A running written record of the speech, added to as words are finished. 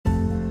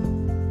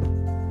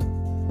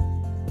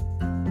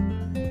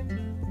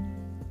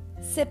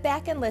Sit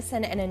back and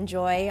listen and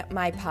enjoy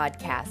my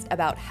podcast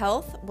about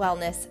health,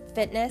 wellness,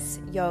 fitness,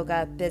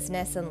 yoga,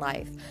 business, and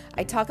life.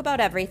 I talk about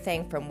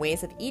everything from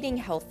ways of eating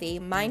healthy,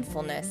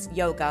 mindfulness,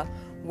 yoga,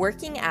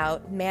 working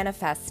out,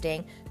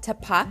 manifesting, to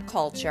pop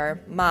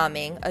culture,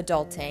 momming,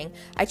 adulting.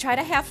 I try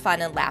to have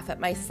fun and laugh at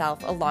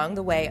myself along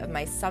the way of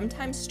my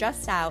sometimes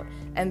stressed out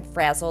and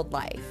frazzled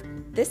life.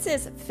 This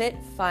is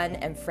Fit, Fun,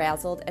 and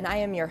Frazzled, and I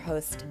am your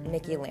host,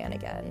 Nikki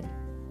Lanigan.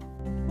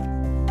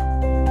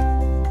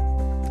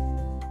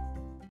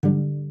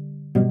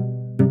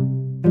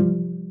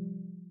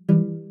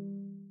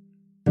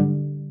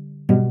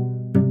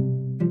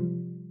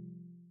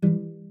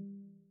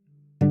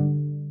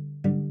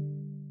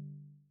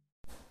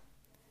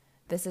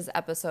 This is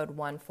episode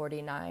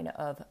 149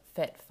 of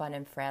Fit, Fun,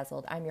 and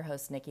Frazzled. I'm your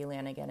host, Nikki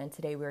Lanigan, and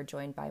today we're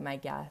joined by my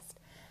guest,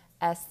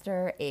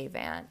 Esther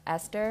Avant.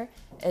 Esther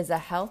is a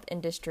health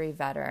industry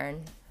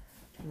veteran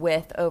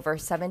with over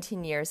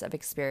 17 years of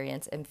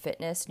experience in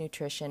fitness,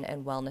 nutrition,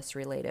 and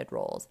wellness-related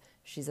roles.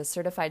 She's a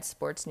certified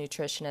sports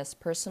nutritionist,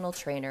 personal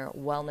trainer,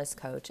 wellness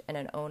coach, and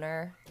an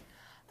owner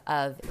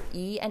of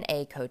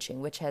E&A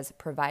Coaching, which has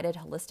provided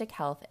holistic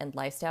health and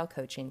lifestyle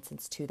coaching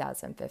since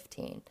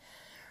 2015.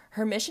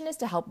 Her mission is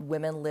to help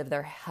women live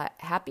their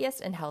happiest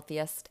and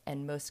healthiest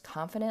and most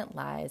confident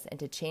lives, and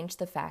to change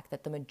the fact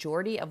that the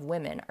majority of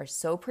women are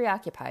so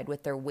preoccupied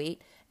with their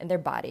weight and their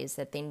bodies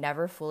that they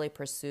never fully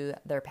pursue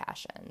their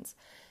passions.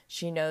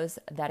 She knows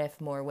that if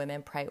more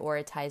women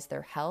prioritize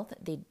their health,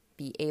 they'd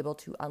be able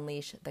to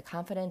unleash the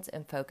confidence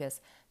and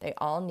focus they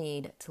all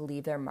need to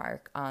leave their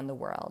mark on the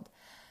world.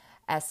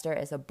 Esther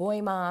is a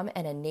boy mom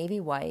and a Navy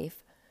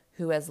wife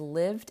who has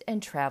lived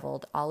and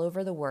traveled all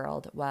over the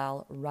world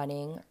while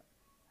running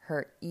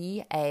her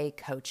EA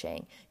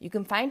coaching. You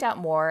can find out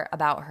more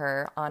about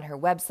her on her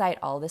website.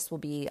 All this will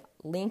be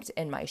linked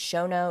in my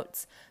show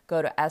notes.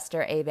 Go to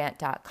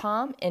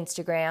esteravant.com.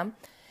 Instagram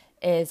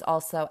is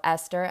also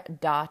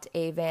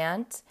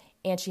esther.avant.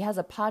 And she has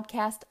a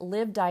podcast,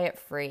 Live Diet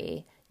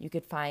Free. You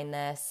could find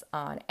this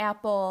on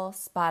Apple,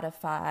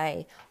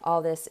 Spotify.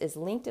 All this is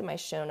linked in my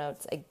show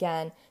notes.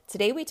 Again,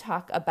 today we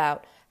talk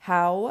about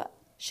how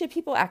should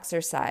people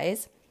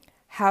exercise?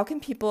 How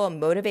can people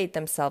motivate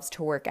themselves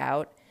to work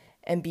out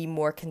and be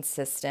more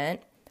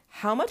consistent?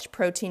 How much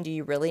protein do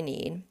you really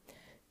need?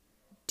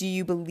 Do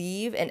you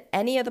believe in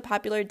any of the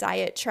popular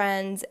diet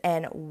trends?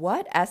 And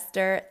what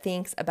Esther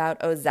thinks about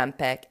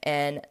Ozempic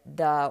and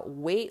the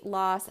weight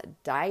loss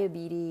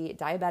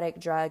diabetic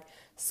drug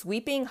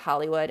sweeping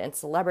Hollywood and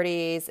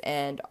celebrities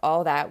and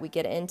all that. We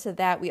get into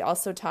that. We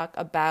also talk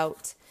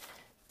about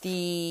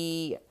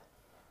the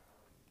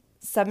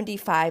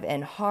 75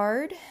 and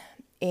hard,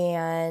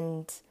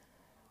 and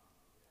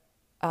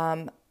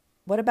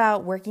what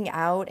about working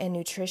out and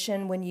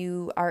nutrition when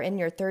you are in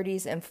your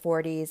 30s and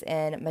 40s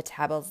and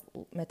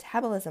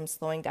metabolism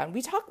slowing down?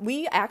 We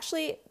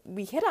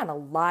hit on a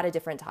lot of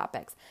different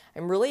topics.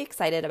 I'm really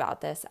excited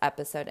about this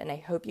episode, and I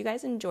hope you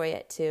guys enjoy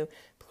it too.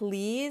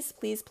 Please,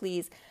 please,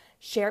 please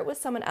share it with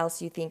someone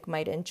else you think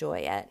might enjoy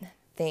it.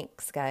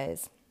 Thanks,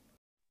 guys.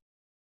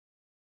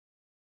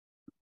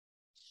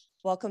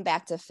 Welcome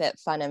back to Fit,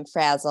 Fun, and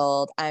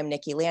Frazzled. I'm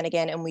Nikki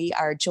Lanigan, and we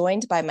are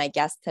joined by my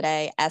guest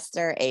today,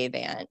 Esther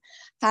Avant.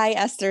 Hi,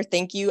 Esther.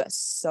 Thank you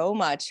so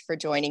much for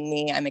joining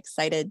me. I'm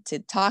excited to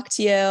talk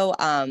to you,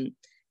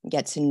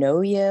 get to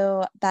know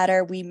you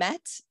better. We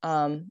met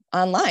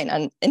online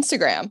on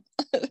Instagram.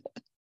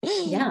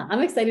 Yeah, I'm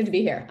excited to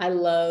be here. I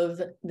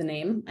love the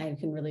name. I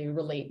can really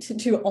relate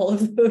to all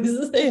of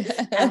those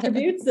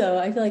attributes, so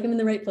I feel like I'm in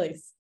the right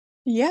place.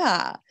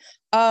 Yeah.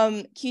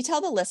 Can you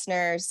tell the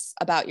listeners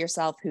about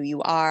yourself, who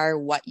you are,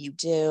 what you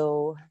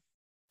do?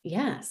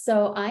 Yeah.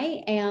 So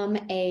I am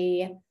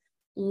a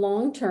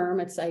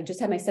long-term, I just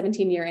had my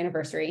 17-year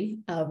anniversary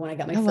of when I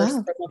got my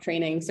first personal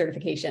training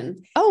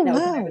certification. Oh, that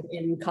was wow. when I was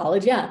in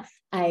college. Yeah.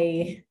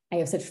 I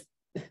have such,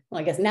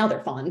 well, I guess now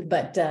they're fond,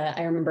 but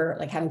I remember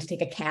like having to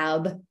take a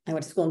cab. I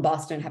went to school in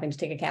Boston, having to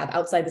take a cab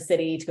outside the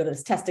city to go to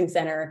this testing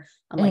center.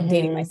 I'm like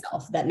dating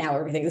myself that now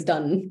everything is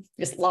done.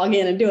 Just log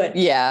in and do it.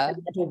 Yeah. And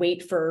I had to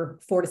wait for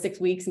 4 to 6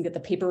 weeks and get the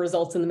paper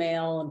results in the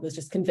mail, and was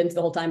just convinced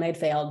the whole time I had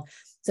failed.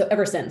 So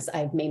ever since,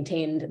 I've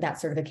maintained that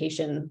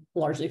certification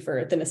largely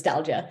for the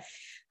nostalgia.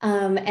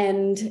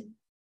 And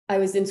I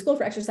was in school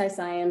for exercise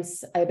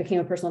science. I became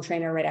a personal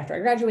trainer right after I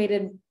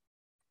graduated.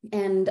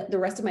 And the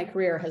rest of my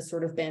career has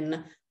sort of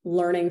been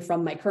learning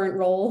from my current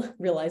role,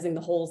 realizing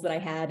the holes that I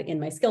had in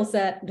my skill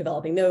set,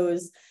 developing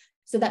those.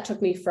 So that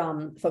took me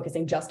from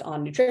focusing just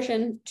on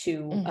nutrition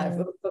to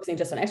focusing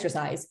just on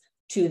exercise,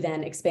 to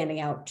then expanding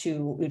out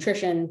to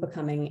nutrition,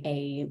 becoming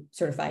a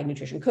certified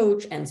nutrition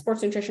coach and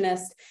sports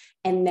nutritionist,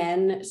 and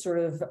then sort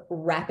of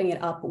wrapping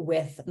it up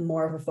with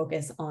more of a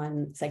focus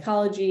on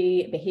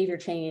psychology, behavior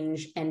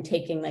change, and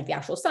taking like the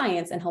actual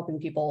science and helping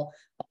people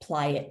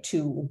apply it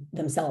to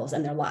themselves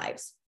and their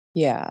lives.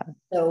 Yeah.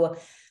 So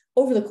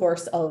over the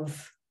course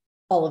of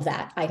all of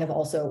that, I have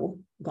also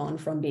gone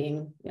from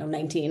being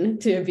 19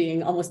 to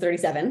being almost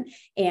 37,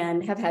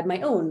 and have had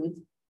my own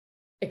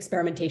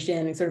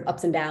experimentation and sort of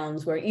ups and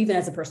downs, where even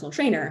as a personal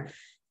trainer,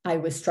 I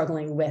was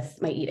struggling with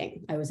my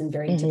eating. I was in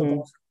very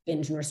typical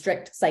binge and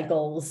restrict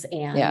cycles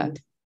and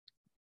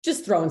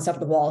just throwing stuff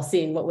at the wall,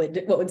 seeing what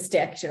would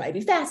stick. Should I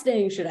be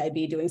fasting? Should I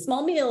be doing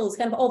small meals?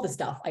 Kind of all the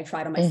stuff I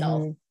tried on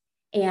myself.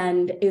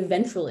 And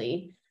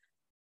eventually,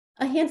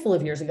 a handful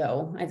of years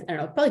ago, I don't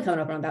know, probably coming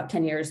up on about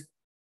 10 years,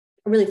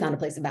 I really found a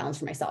place of balance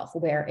for myself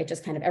where it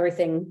just kind of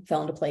everything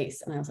fell into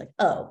place. And I was like,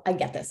 oh, I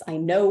get this. I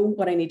know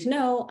what I need to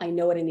know. I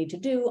know what I need to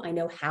do. I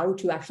know how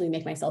to actually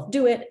make myself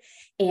do it.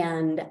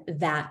 And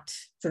that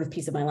sort of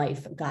piece of my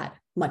life got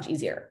much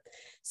easier.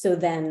 So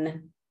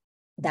then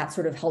that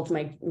sort of helped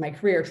my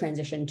career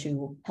transition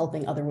to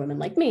helping other women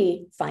like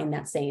me find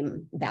that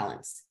same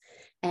balance.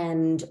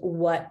 And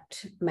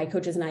what my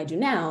coaches and I do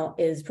now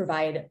is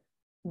provide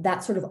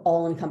that sort of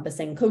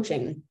all-encompassing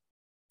coaching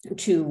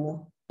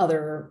to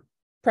other,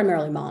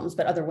 primarily moms,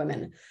 but other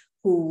women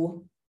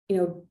who,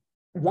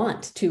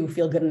 want to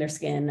feel good in their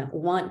skin,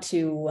 want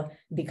to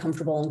be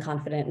comfortable and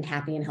confident and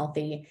happy and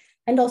healthy,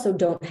 and also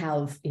don't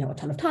have, a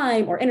ton of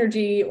time or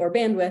energy or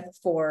bandwidth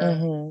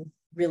for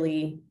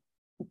really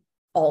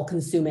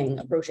all-consuming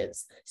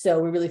approaches. So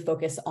we really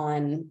focus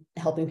on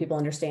helping people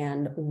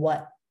understand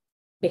what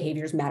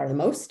behaviors matter the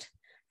most,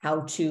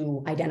 how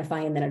to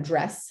identify and then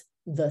address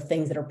the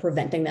things that are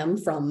preventing them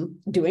from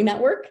doing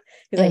that work.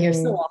 Because I hear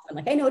so often,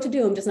 like, I know what to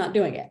do, I'm just not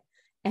doing it.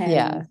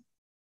 And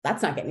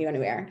that's not getting you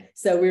anywhere.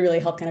 So we really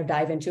help kind of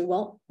dive into,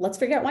 well, let's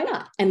figure out why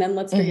not. And then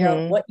let's figure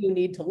out what you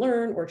need to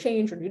learn or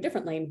change or do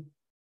differently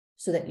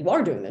so that you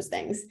are doing those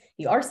things,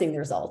 you are seeing the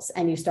results,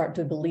 and you start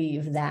to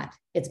believe that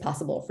it's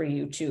possible for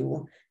you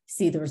to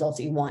see the results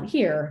that you want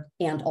here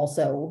and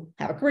also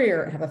have a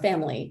career and have a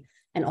family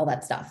and all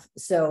that stuff.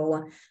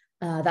 So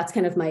that's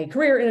kind of my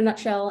career in a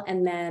nutshell.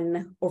 And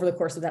then over the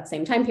course of that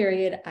same time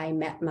period, I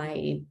met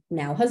my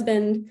now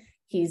husband.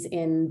 He's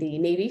in the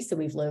Navy. So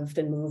we've lived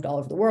and moved all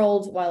over the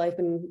world while I've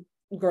been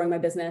growing my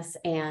business.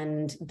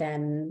 And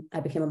then I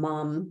became a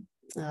mom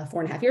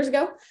 4.5 years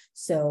ago.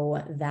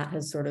 So that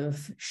has sort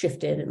of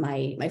shifted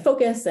my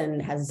focus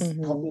and has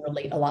helped me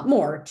relate a lot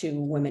more to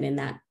women in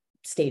that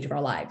stage of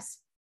our lives.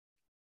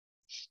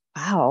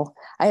 Wow.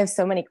 I have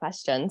so many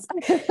questions.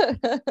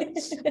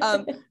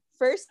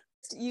 First,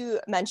 you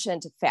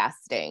mentioned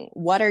fasting.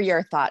 What are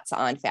your thoughts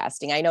on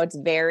fasting? I know it's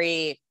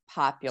very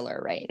popular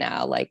right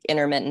now, like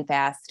intermittent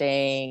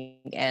fasting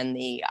and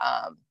the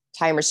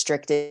time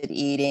restricted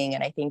eating.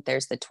 And I think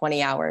there's the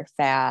 20-hour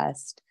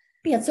fast.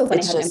 Yeah, it's so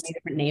funny how many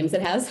different names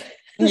it has.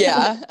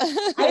 Yeah.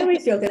 I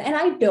always joke, and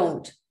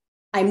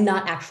I'm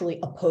not actually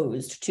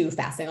opposed to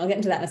fasting. I'll get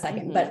into that in a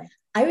second, but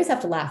I always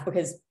have to laugh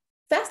because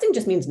fasting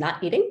just means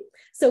not eating.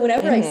 So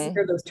whenever I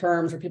hear those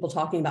terms or people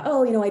talking about,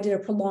 I did a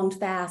prolonged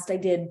fast, I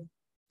did,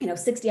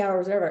 60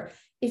 hours, whatever.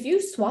 If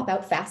you swap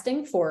out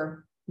fasting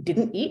for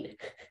didn't eat,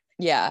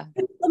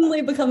 it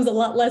suddenly becomes a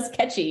lot less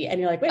catchy. And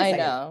you're like, wait a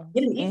second,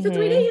 you didn't eat for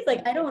 3 days?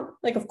 Like, I don't,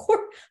 like, of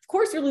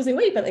course you're losing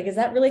weight, but like, is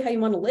that really how you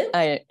want to live?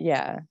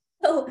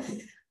 So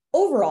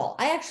overall,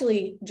 I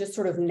actually just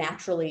sort of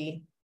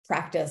naturally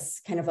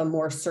practice kind of a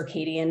more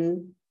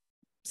circadian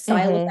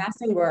style of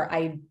fasting where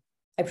I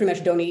pretty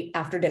much don't eat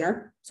after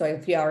dinner. So I have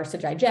a few hours to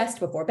digest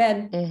before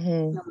bed,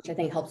 which I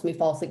think helps me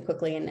fall asleep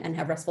quickly and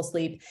have restful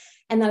sleep.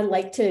 And then I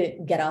like to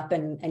get up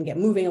and get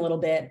moving a little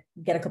bit,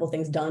 get a couple of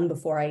things done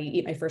before I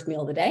eat my first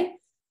meal of the day.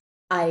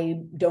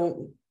 I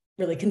don't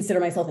really consider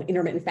myself an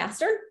intermittent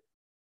faster.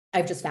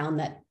 I've just found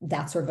that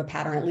that's sort of a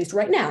pattern, at least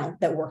right now,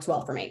 that works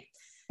well for me.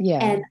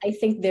 Yeah. And I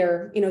think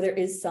there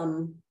is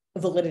some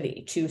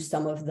validity to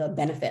some of the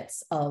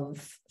benefits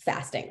of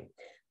fasting,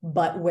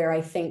 but where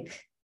I think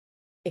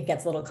it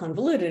gets a little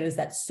convoluted is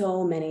that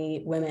so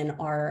many women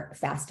are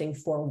fasting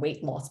for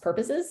weight loss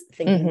purposes,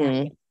 thinking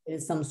that it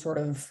is some sort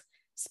of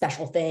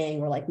special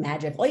thing or like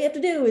magic. All you have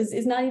to do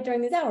is not eat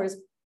during these hours.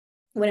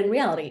 When in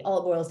reality, all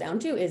it boils down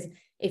to is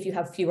if you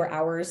have fewer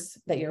hours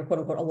that you're quote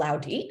unquote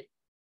allowed to eat,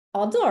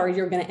 odds are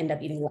you're going to end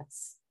up eating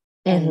less.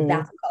 And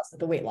that's what causes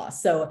the weight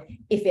loss. So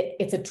if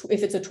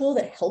it's a tool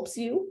that helps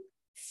you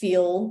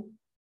feel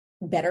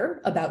better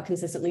about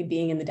consistently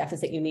being in the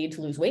deficit you need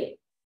to lose weight,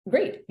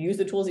 great, use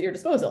the tools at your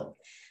disposal.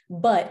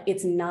 But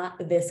it's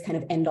not this kind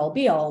of end all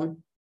be all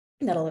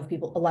that a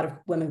lot of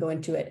women go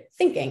into it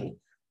thinking,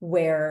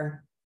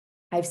 where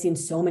I've seen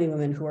so many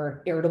women who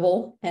are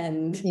irritable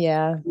and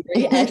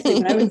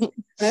actually when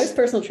I was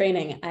personal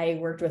training, I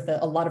worked with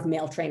a lot of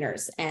male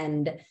trainers,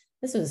 and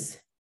this was,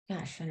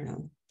 I don't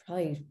know,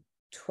 probably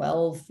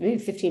 12, maybe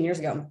 15 years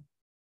ago.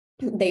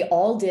 They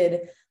all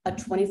did a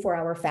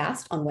 24-hour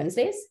fast on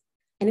Wednesdays.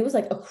 And it was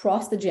like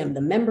across the gym,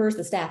 the members,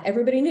 the staff,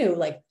 everybody knew,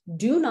 like,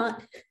 do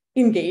not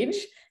engage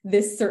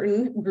this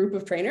certain group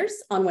of trainers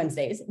on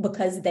Wednesdays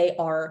because they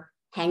are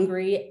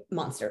hangry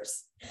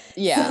monsters.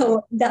 Yeah.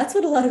 So that's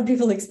what a lot of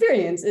people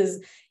experience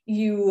is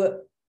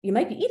you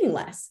might be eating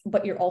less,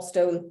 but you're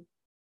also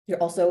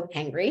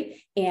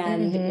hangry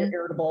and you're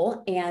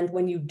irritable. And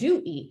when you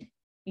do eat,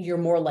 you're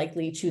more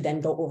likely to then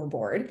go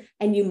overboard.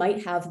 And you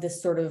might have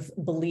this sort of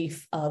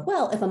belief of,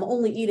 well, if I'm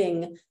only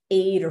eating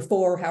 8 or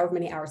 4, however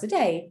many hours a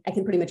day, I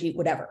can pretty much eat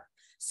whatever.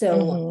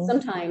 So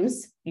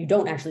sometimes you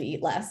don't actually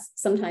eat less.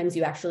 Sometimes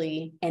you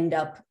actually end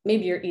up,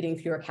 maybe you're eating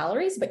fewer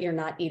calories, but you're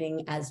not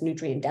eating as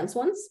nutrient dense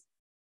ones.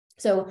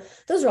 So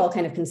those are all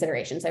kind of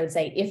considerations. I would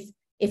say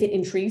if it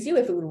intrigues you,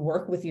 if it would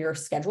work with your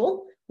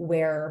schedule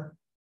where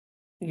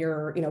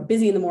you're,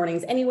 busy in the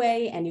mornings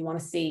anyway, and you want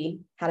to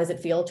see how does it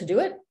feel to do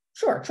it,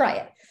 sure, try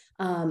it.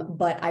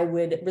 But I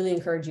would really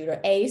encourage you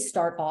to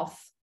start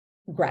off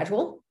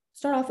gradual.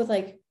 Start off with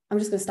I'm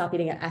just going to stop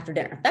eating it after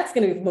dinner. That's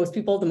going to give most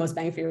people the most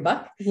bang for your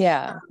buck.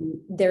 Yeah.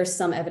 There's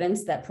some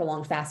evidence that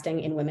prolonged fasting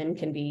in women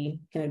can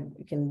be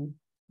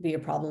a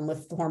problem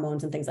with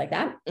hormones and things like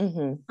that.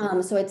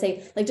 So I'd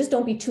say just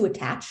don't be too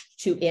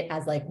attached to it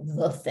as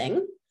the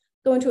thing.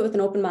 Go into it with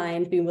an open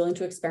mind, be willing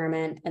to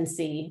experiment and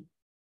see,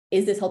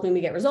 is this helping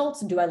me get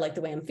results? Do I like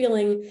the way I'm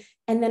feeling?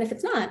 And then if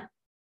it's not,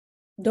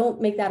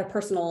 don't make that a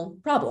personal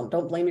problem.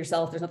 Don't blame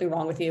yourself. There's nothing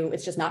wrong with you.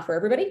 It's just not for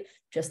everybody.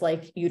 Just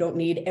like you don't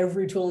need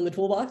every tool in the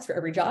toolbox for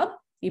every job.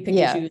 You pick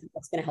and choose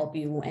what's going to help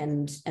you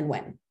and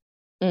when.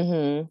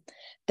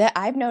 That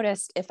I've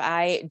noticed if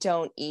I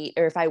don't eat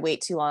or if I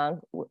wait too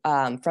long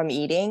from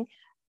eating,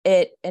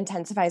 it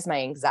intensifies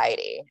my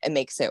anxiety. It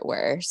makes it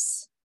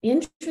worse.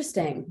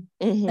 Interesting.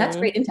 That's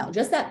great intel.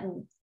 Just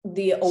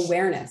the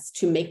awareness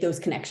to make those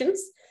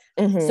connections.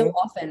 So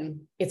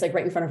often it's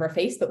right in front of our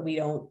face, but we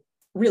don't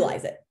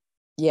realize it.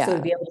 Yeah. So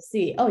to be able to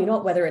see,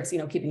 whether it's,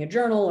 keeping a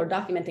journal or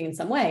documenting in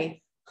some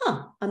way,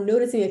 I'm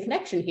noticing a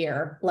connection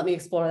here. Let me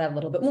explore that a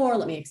little bit more.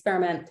 Let me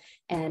experiment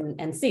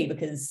and see,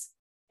 because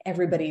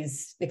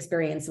everybody's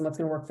experience and what's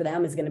going to work for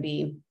them is going to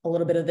be a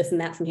little bit of this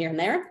and that from here and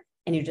there.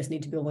 And you just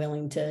need to be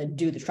willing to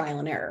do the trial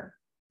and error.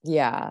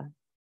 Yeah,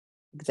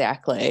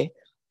 exactly.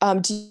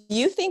 Do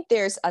you think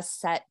there's a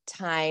set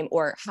time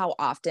or how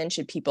often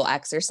should people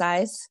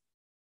exercise?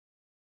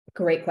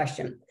 Great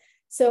question.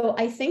 So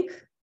I think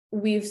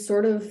we've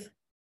sort of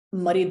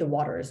muddied the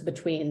waters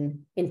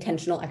between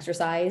intentional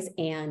exercise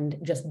and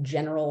just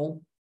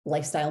general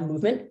lifestyle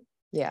movement.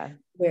 Yeah.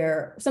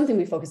 Where something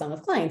we focus on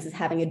with clients is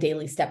having a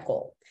daily step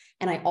goal.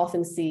 And I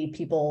often see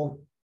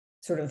people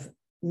sort of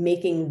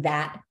making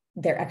that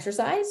their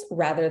exercise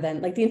rather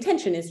than the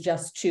intention is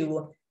just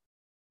to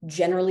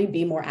generally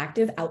be more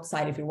active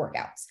outside of your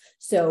workouts.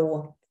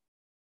 So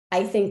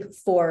I think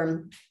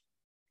for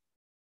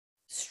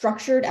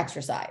structured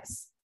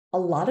exercise, a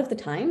lot of the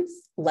times,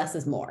 less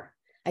is more.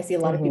 I see a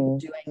lot of people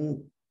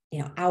doing,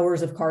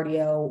 hours of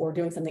cardio or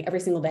doing something every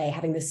single day,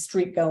 having this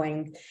streak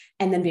going,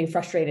 and then being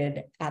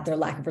frustrated at their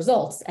lack of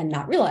results and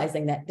not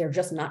realizing that they're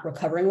just not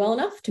recovering well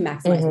enough to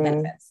maximize the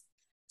benefits.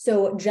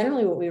 So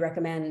generally what we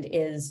recommend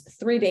is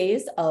 3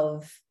 days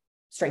of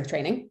strength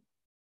training.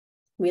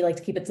 We like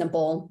to keep it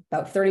simple,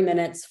 about 30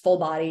 minutes, full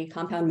body,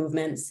 compound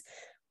movements,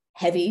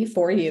 heavy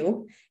for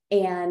you,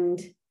 and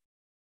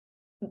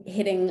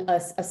hitting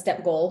a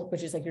step goal,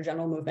 which is your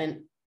general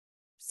movement,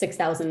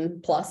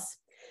 6,000 plus.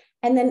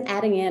 And then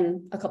adding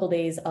in a couple of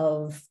days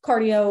of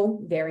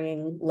cardio,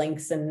 varying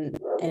lengths and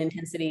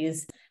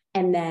intensities,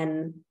 and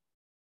then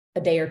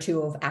a day or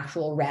two of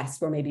actual rest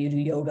where maybe you do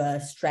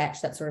yoga,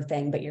 stretch, that sort of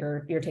thing, but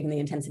you're taking the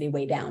intensity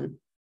way down.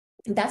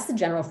 That's the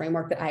general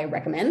framework that I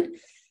recommend,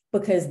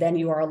 because then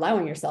you are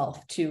allowing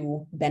yourself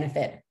to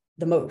benefit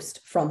the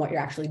most from what you're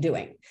actually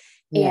doing.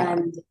 Yeah.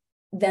 And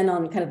then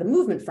on kind of the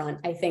movement front,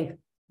 I think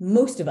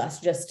most of us,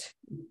 just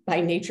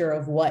by nature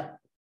of what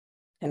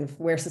kind of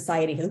where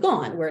society has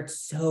gone, where it's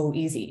so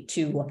easy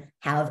to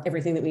have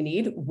everything that we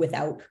need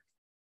without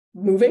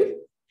moving. You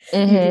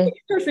can get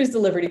your groceries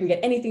delivered. You can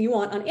get anything you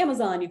want on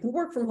Amazon. You can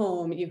work from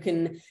home. You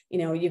can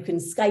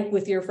Skype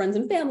with your friends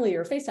and family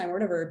or FaceTime or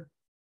whatever.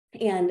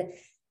 And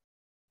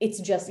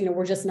it's just,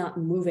 we're just not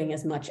moving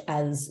as much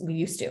as we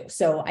used to.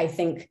 So I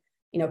think,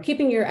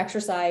 keeping your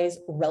exercise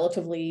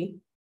relatively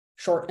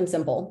short and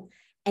simple,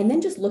 and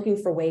then just looking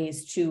for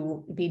ways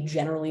to be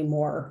generally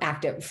more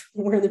active.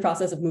 We're in the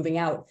process of moving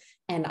out,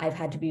 and I've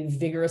had to be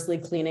vigorously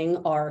cleaning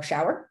our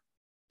shower.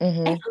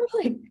 And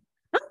I'm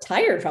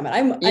tired from it.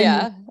 I'm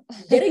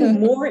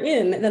getting more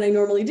in than I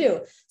normally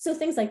do. So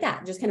things like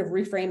that, just kind of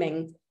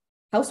reframing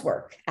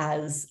housework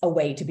as a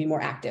way to be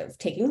more active,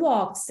 taking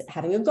walks,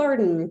 having a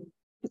garden,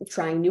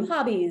 trying new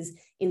hobbies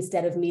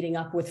instead of meeting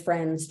up with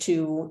friends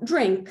to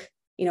drink,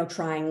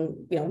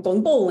 trying,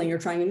 going bowling or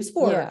trying a new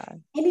sport. Yeah.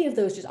 Any of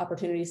those just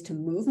opportunities to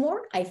move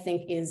more, I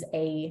think is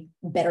a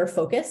better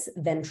focus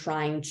than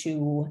trying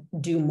to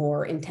do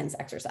more intense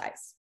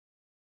exercise.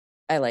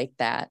 I like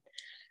that.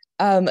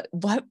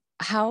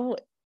 How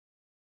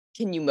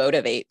can you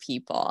motivate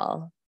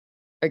people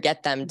or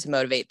get them to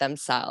motivate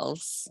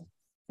themselves?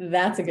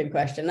 That's a good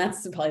question.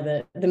 That's probably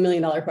the $1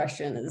 million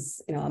question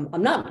is,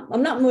 I'm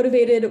not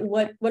motivated.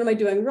 What am I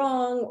doing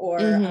wrong?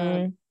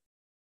 Or,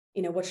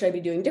 what should I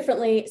be doing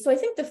differently? So I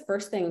think the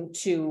first thing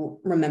to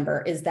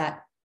remember is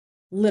that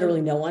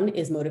literally no one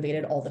is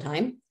motivated all the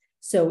time.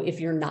 So if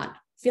you're not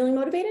feeling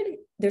motivated,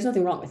 there's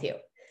nothing wrong with you.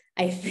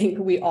 I think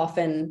we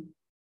often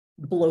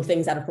blow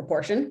things out of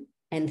proportion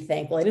and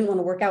think, well, I didn't want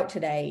to work out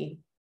today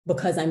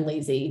because I'm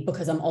lazy,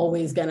 because I'm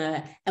always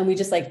gonna, and we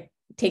just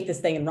take this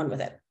thing and run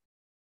with it.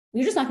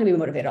 you're just not going to be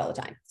motivated all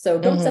the time. So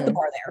don't set the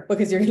bar there,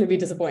 because you're going to be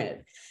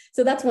disappointed.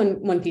 So that's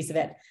one piece of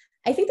it.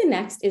 I think the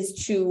next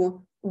is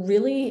to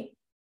really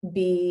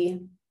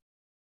be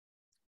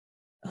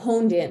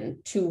honed in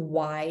to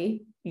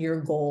why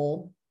your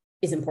goal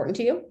is important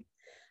to you.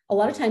 A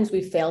lot of times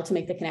we fail to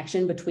make the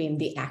connection between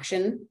the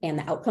action and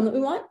the outcome that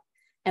we want.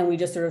 And we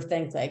just sort of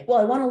think like, well,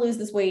 I want to lose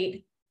this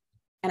weight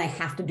and I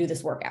have to do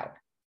this workout.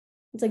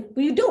 It's like,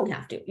 well, you don't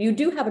have to. You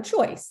do have a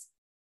choice.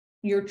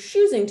 You're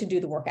choosing to do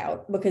the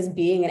workout because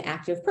being an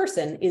active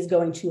person is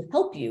going to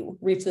help you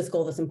reach this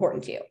goal that's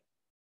important to you.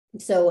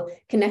 So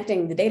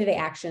connecting the day-to-day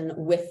action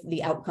with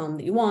the outcome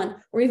that you want,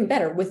 or even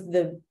better, with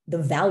the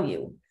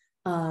value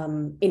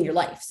in your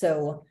life.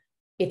 So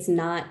it's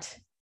not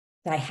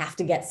that I have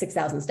to get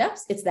 6,000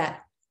 steps. It's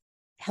that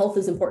health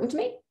is important to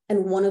me.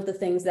 And one of the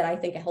things that I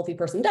think a healthy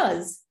person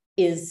does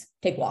is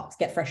take walks,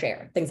 get fresh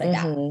air, things like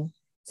that.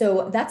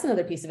 So that's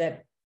another piece of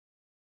it.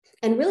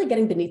 And really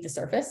getting beneath the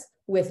surface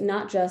with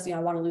not just, I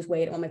want to lose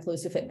weight, I want my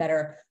clothes to fit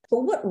better, but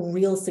what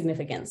real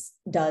significance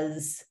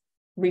does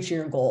reaching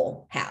your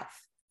goal have?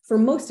 For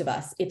most of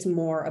us, it's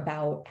more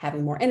about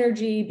having more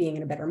energy, being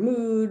in a better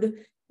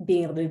mood,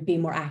 being able to be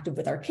more active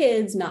with our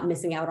kids, not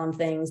missing out on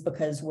things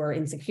because we're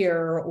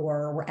insecure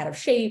or we're out of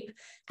shape.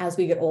 As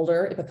we get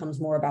older, it becomes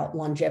more about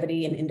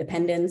longevity and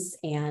independence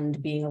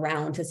and being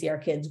around to see our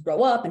kids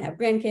grow up and have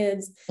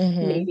grandkids.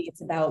 Maybe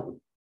it's about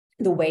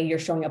the way you're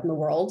showing up in the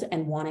world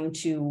and wanting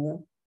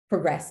to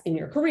progress in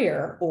your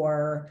career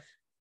or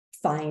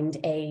find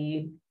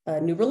a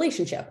new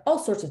relationship, all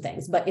sorts of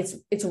things. But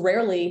it's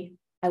rarely,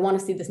 I want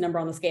to see this number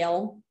on the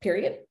scale,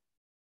 period.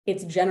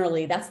 It's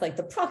generally, that's like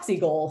the proxy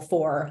goal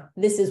for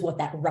this is what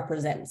that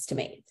represents to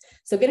me.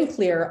 So getting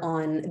clear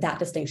on that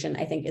distinction,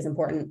 I think, is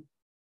important.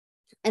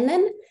 And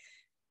then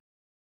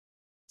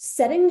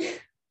setting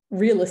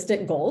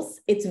realistic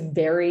goals. It's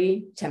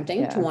very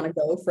tempting to want to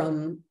go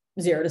from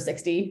 0 to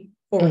 60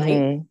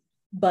 overnight.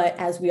 But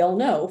as we all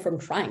know from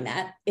trying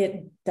that,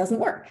 it doesn't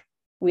work.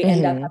 We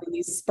end up having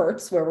these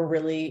spurts where we're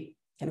really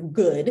kind of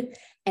good.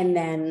 And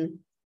then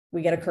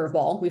we get a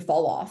curveball, we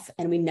fall off,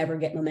 and we never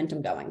get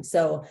momentum going.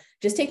 So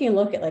just taking a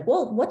look at like,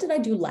 well, what did I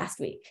do last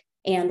week?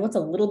 And what's a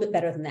little bit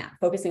better than that?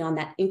 Focusing on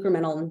that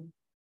incremental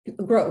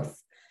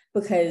growth,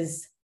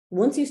 because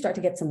once you start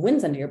to get some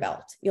wins under your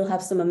belt, you'll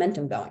have some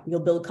momentum going.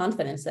 You'll build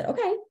confidence that,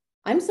 okay,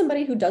 I'm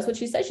somebody who does what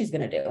she says she's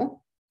going to do.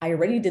 I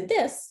already did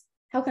this.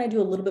 How can I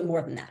do a little bit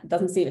more than that? It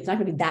doesn't seem, it's not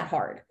going to be that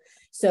hard.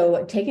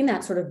 So taking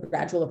that sort of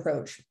gradual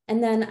approach.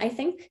 And then I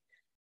think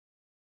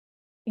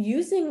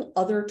using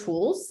other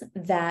tools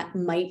that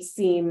might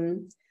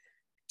seem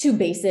too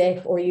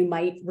basic or you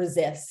might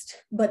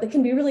resist, but that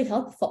can be really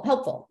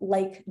helpful,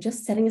 like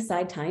just setting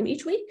aside time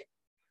each week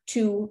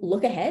to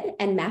look ahead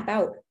and map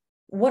out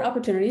what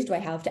opportunities do I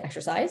have to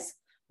exercise?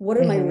 What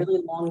are my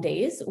really long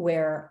days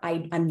where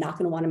I'm not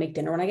going to want to make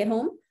dinner when I get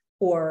home,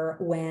 or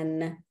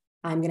when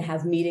I'm going to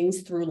have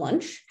meetings through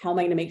lunch? How am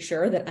I going to make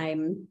sure that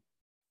I'm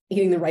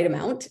eating the right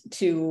amount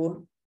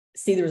to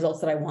see the results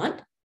that I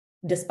want,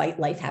 despite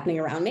life happening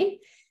around me?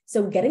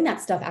 So getting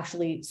that stuff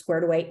actually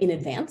squared away in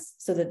advance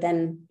so that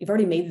then you've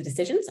already made the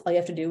decisions. All you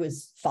have to do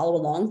is follow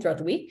along throughout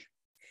the week.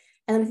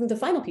 And I think the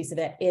final piece of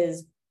it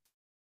is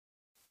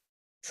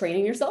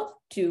training yourself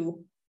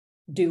to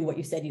do what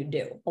you said you'd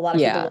do. A lot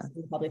of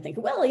people probably think,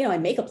 well, I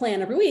make a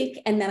plan every week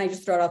and then I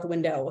just throw it out the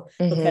window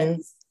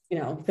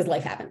because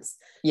life happens.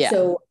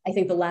 So I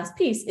think the last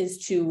piece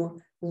is to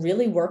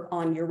really work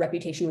on your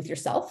reputation with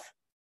yourself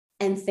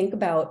and think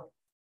about,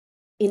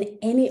 in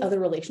any other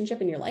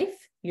relationship in your life,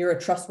 you're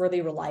a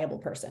trustworthy, reliable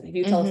person. If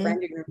you tell a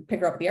friend you're going to pick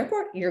her up at the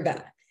airport, you're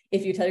gonna.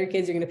 If you tell your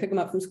kids you're going to pick them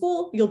up from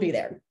school, you'll be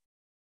there.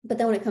 But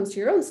then when it comes to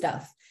your own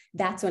stuff,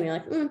 that's when you're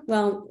like,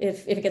 well,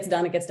 if it gets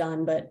done, it gets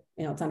done, but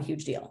it's not a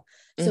huge deal.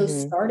 So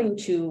starting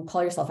to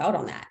call yourself out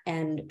on that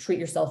and treat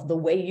yourself the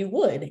way you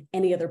would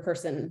any other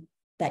person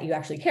that you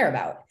actually care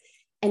about.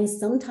 And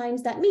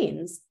sometimes that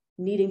means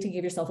needing to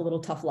give yourself a little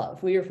tough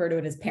love. We refer to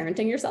it as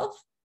parenting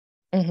yourself.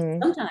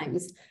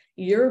 Sometimes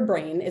your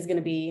brain is going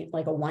to be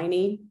like a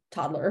whiny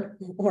toddler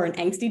or an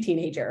angsty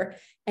teenager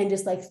and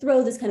just like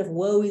throw this kind of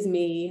woe is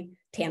me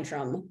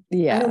tantrum.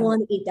 I don't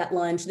want to eat that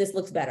lunch. This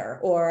looks better.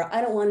 Or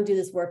I don't want to do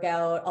this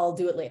workout. I'll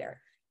do it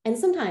later. And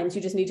sometimes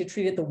you just need to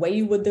treat it the way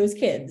you would those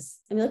kids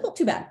and be like, well,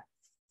 too bad.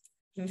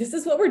 This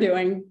is what we're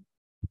doing.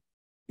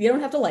 You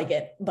don't have to like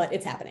it, but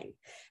it's happening.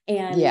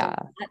 And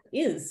that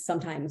is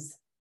sometimes,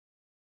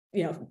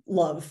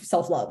 love,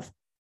 self-love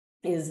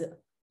is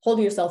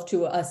holding yourself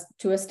to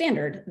a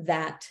standard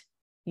that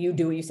you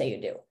do what you say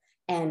you do.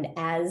 And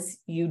as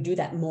you do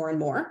that more and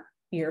more,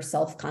 your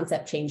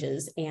self-concept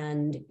changes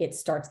and it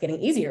starts getting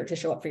easier to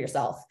show up for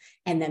yourself.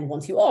 And then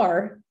once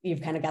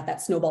you've kind of got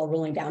that snowball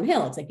rolling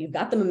downhill. It's like you've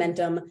got the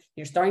momentum,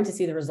 you're starting to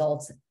see the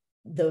results.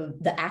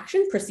 The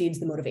action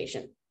precedes the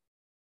motivation.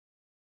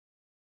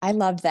 I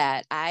love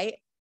that. I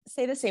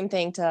say the same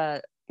thing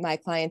to my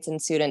clients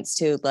and students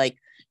too. Like,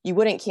 you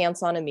wouldn't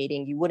cancel on a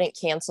meeting. You wouldn't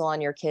cancel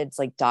on your kid's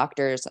like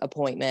doctor's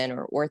appointment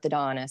or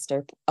orthodontist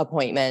or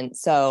appointment.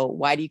 So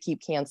why do you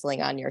keep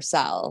canceling on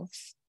yourself?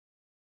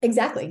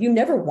 Exactly. You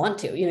never want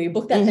to, you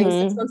book that thing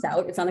 6 months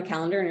out, it's on a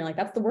calendar and you're like,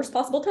 that's the worst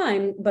possible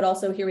time, but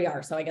also here we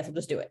are. So I guess I'll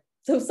just do it.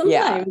 So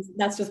sometimes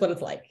that's just what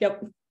it's like.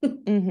 Yep.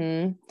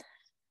 Do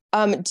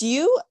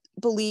you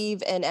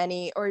believe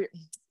in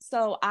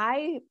so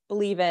I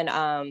believe in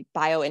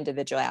bio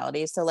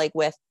individuality. So like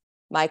with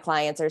my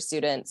clients or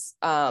students,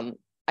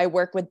 I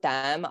work with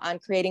them on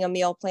creating a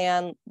meal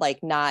plan, like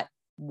not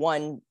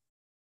one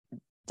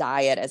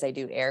diet, as I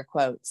do air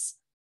quotes,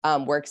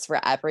 works for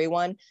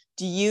everyone.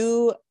 Do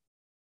you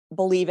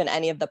believe in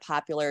any of the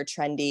popular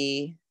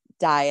trendy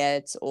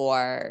diets,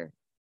 or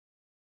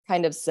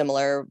kind of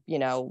similar,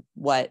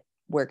 what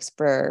works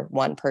for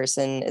one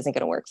person isn't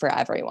going to work for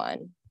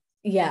everyone?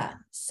 Yeah.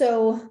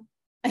 So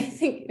I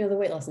think, the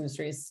weight loss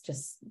industry is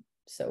just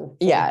so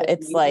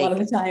it's a like lot of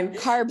the time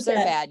carbs are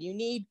bad. You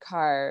need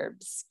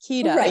carbs,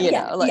 keto, right.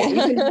 Yeah.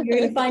 You're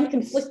going to find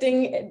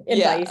conflicting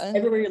advice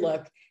everywhere you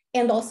look.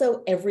 And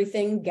also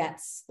everything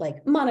gets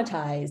like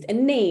monetized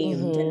and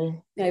named.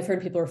 And I've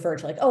heard people refer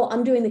to like, oh,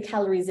 I'm doing the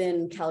calories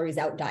in, calories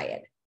out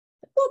diet.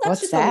 Well, that's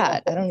what's just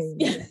that? I don't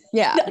even,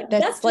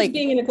 that's just like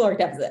being in a caloric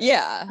deficit.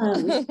 Yeah.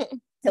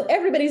 So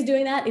everybody's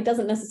doing that. It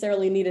doesn't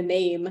necessarily need a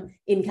name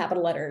in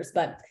capital letters,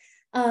 but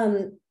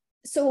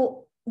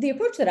so the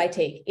approach that I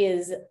take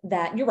is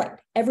that you're right.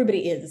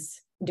 Everybody is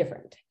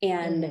different.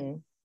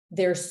 And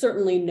there's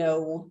certainly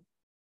no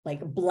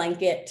like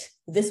blanket,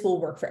 this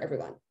will work for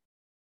everyone.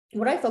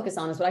 What I focus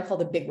on is what I call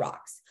the big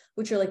rocks,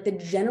 which are like the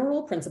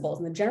general principles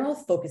and the general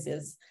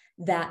focuses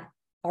that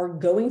are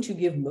going to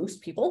give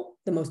most people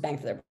the most bang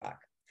for their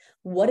buck.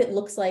 What it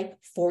looks like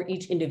for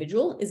each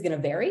individual is going to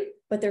vary,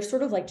 but they're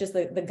sort of like just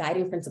the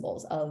guiding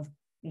principles of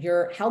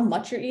how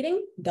much you're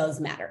eating does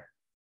matter.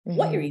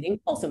 What you're eating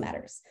also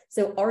matters.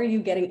 So are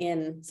you getting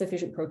in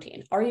sufficient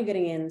protein? Are you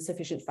getting in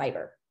sufficient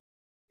fiber?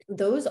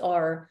 Those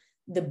are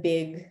the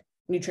big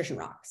nutrition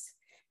rocks.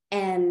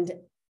 And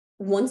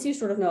once you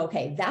sort of know,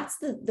 okay,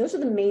 those are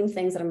the main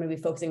things that I'm going to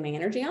be focusing my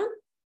energy on,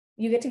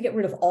 you get to get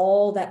rid of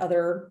all that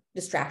other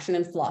distraction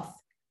and fluff.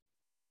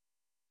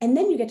 And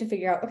then you get to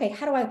figure out, okay,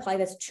 how do I apply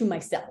this to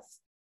myself?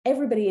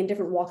 Everybody in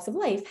different walks of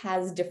life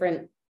has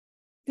different,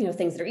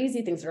 things that are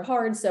easy, things that are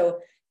hard. So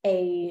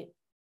a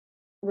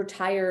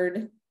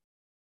retired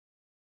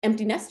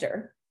empty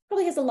nester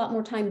probably has a lot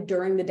more time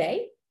during the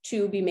day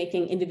to be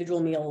making individual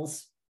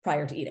meals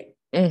prior to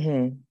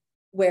eating.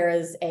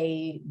 Whereas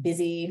a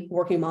busy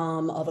working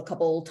mom of a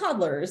couple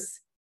toddlers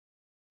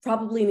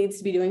probably needs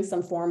to be doing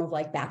some form of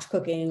like batch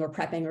cooking or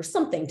prepping or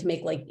something to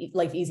make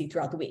life easy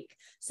throughout the week.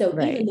 So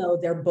even though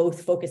they're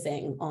both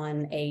focusing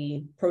on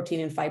a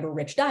protein and fiber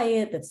rich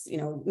diet that's,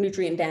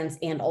 nutrient dense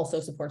and also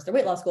supports their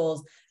weight loss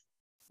goals,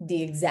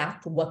 the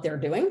exact what they're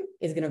doing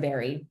is going to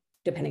vary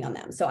depending on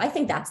them. So I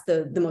think that's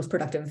the most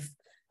productive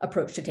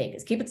approach to take,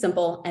 is keep it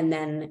simple and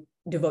then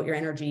devote your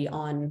energy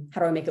on how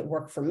do I make it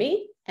work for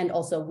me? And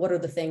also what are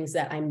the things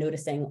that I'm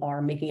noticing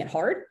are making it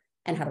hard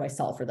and how do I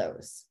solve for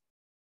those?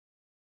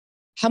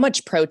 How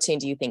much protein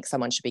do you think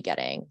someone should be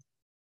getting?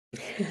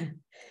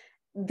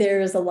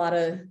 There's a lot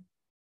of,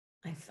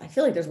 I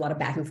feel like there's a lot of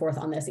back and forth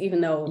on this,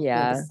 even though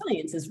the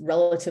science is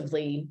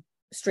relatively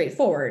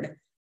straightforward,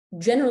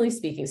 generally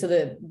speaking. So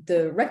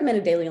the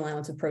recommended daily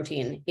allowance of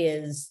protein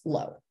is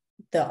low.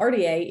 The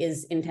RDA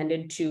is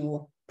intended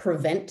to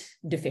prevent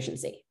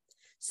deficiency.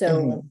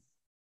 So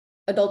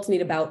adults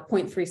need about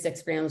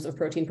 0.36 grams of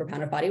protein per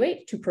pound of body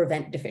weight to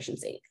prevent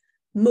deficiency.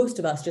 Most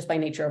of us, just by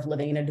nature of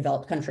living in a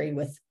developed country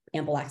with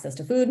ample access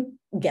to food,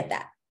 get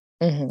that.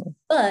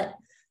 But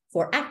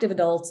for active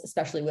adults,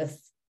 especially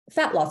with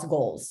fat loss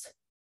goals,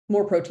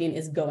 more protein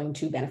is going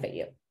to benefit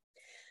you.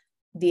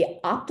 The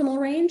optimal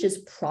range is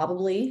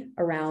probably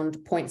around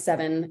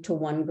 0.7 to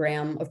 1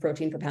 gram of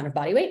protein per pound of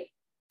body weight,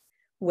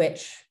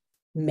 which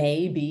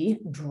may be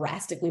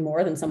drastically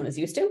more than someone is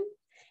used to.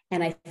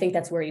 And I think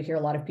that's where you hear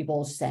a lot of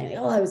people saying,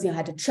 oh, I was,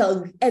 had to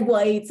chug egg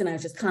whites and I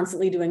was just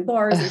constantly doing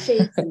bars and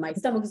shakes and my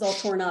stomach was all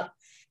torn up,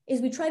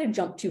 is we try to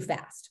jump too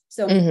fast.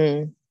 So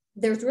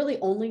there's really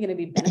only going to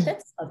be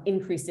benefits of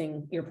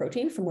increasing your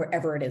protein from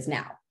wherever it is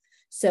now.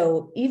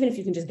 So even if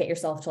you can just get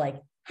yourself to like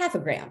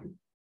 0.5 gram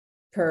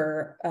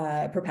per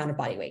pound of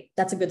body weight,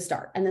 that's a good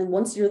start. And then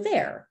once you're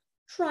there,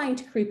 trying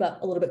to creep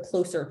up a little bit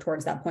closer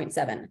towards that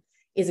 0.7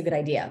 is a good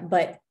idea.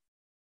 But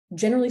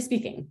generally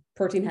speaking,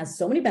 protein has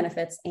so many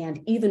benefits, and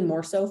even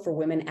more so for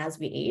women as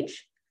we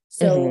age.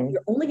 So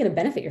you're only going to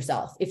benefit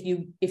yourself if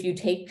you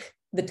take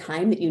the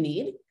time that you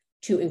need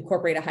to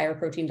incorporate a higher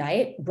protein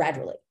diet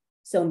gradually.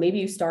 So maybe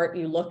you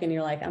look and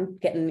you're like, I'm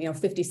getting,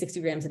 50,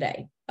 60 grams a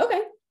day.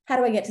 Okay. How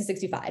do I get to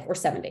 65 or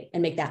 70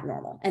 and make that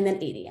normal? And then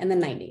 80 and then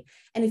 90.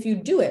 And if you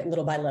do it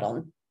little by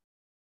little,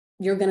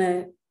 you're going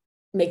to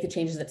make the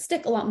changes that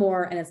stick a lot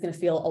more. And it's going to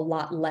feel a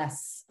lot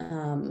less,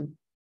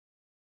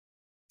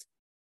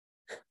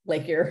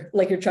 like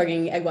you're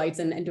chugging egg whites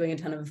and doing a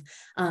ton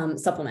of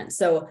supplements.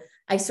 So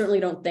I certainly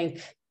don't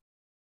think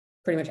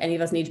pretty much any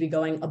of us need to be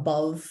going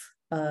above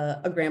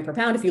a gram per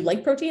pound. If you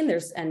like protein,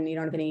 and you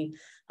don't have any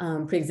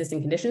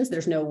pre-existing conditions,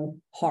 there's no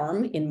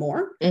harm in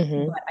more.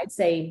 But I'd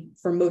say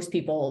for most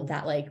people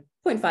that like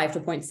 0.5 to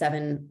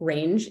 0.7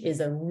 range is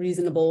a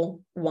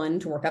reasonable one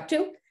to work up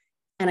to.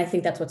 And I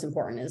think that's what's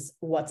important, is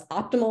what's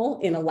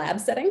optimal in a lab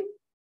setting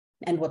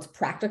and what's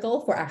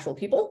practical for actual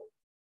people.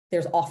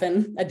 There's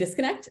often a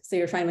disconnect. So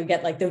you're trying to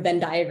get like the Venn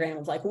diagram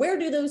of like, where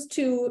do those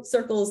two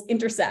circles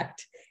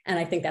intersect? And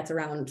I think that's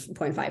around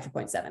 0.5 to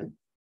 0.7.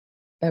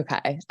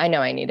 Okay. I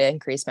know I need to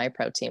increase my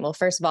protein. Well,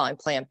 first of all, I'm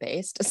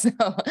plant-based, so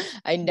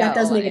I know that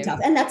does make it tough.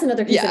 And that's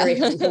another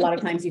consideration. Yeah. A lot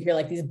of times you hear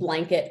like these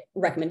blanket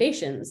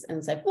recommendations, and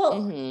it's like,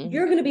 well,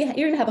 you're going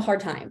to have a hard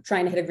time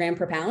trying to hit a gram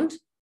per pound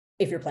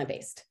if you're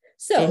plant-based.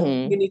 So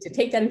you need to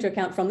take that into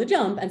account from the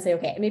jump and say,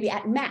 okay, maybe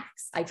at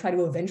max, I try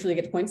to eventually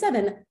get to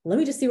 0.7. Let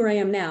me just see where I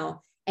am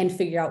now and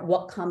figure out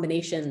what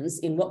combinations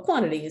in what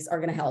quantities are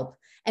going to help,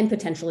 and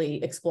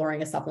potentially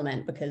exploring a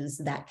supplement, because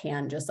that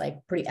can just like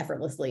pretty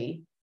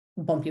effortlessly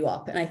bump you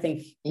up. And I think,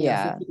 if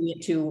you're keeping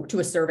it to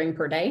a serving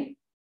per day,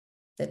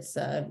 that's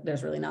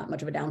there's really not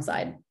much of a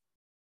downside.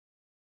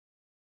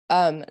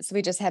 So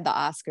we just had the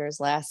Oscars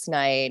last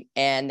night,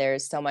 and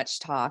there's so much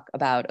talk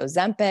about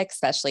Ozempic,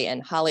 especially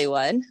in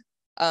Hollywood.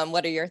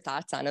 What are your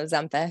thoughts on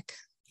Ozempic?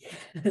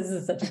 This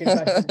is such a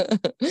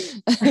good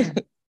question.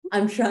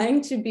 I'm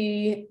trying to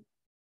be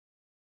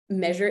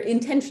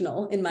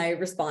intentional in my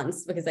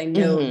response, because I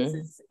know this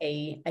is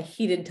a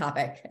heated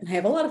topic and I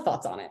have a lot of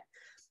thoughts on it.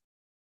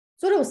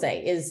 So what I will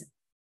say is,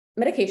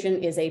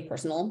 medication is a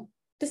personal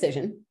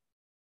decision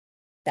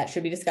that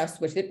should be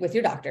discussed with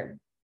your doctor.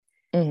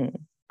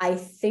 I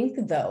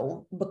think,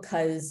 though,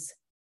 because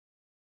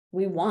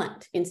we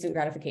want instant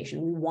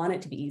gratification, we want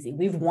it to be easy.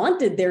 We've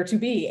wanted there to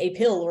be a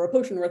pill or a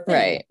potion or a thing,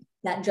 right,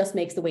 that just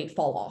makes the weight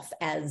fall off,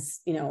 as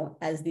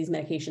these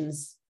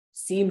medications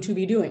seem to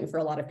be doing for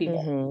a lot of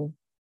people.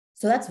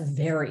 So that's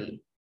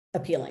very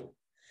appealing.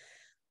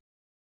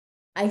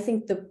 I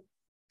think the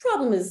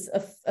problem is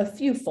a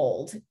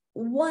few-fold.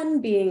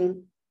 One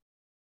being,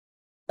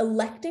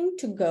 electing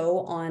to go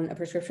on a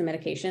prescription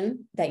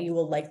medication that you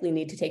will likely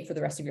need to take for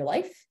the rest of your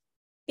life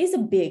is a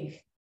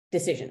big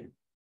decision.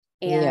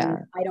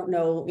 And I don't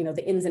know,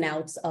 the ins and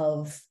outs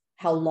of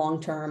how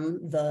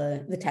long-term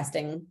the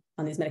testing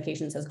on these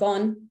medications has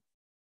gone.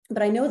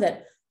 But I know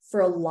that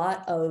for a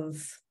lot of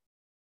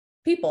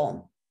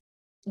people,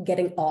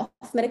 getting off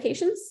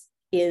medications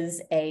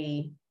is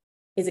a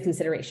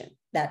consideration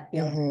that,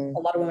 a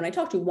lot of women I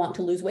talk to want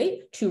to lose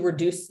weight to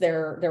reduce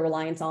their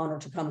reliance on, or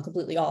to come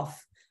completely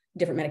off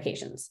different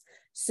medications.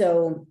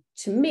 So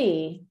to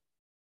me,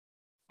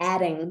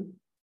 adding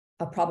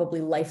a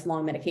probably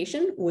lifelong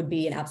medication would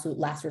be an absolute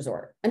last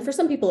resort. And for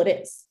some people it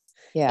is.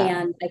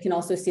 And I can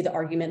also see the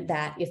argument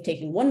that if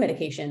taking one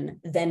medication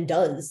then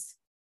does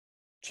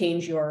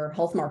change your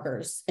health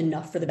markers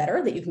enough for the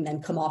better, that you can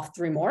then come off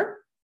 3 more,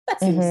 that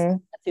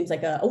seems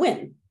like a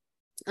win.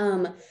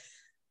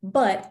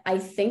 But I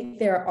think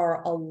there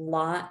are a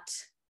lot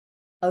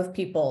of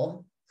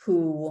people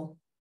who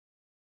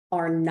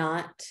are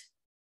not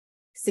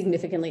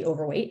significantly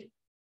overweight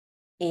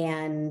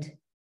and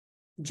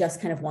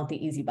just kind of want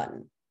the easy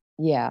button.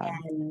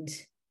 And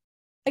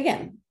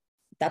again,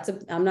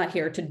 I'm not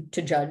here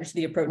to judge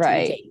the approach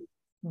you take,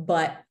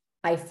 but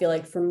I feel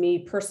like for me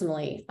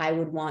personally, I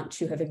would want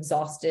to have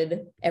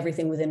exhausted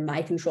everything within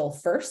my control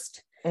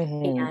first.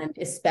 And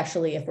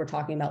especially if we're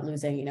talking about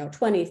losing,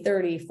 20,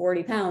 30,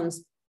 40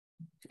 pounds,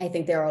 I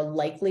think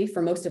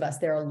for most of us,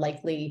 there are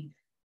likely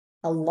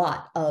a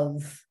lot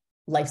of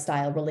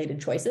lifestyle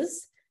related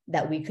choices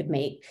that we could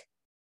make.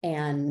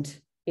 And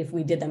if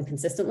we did them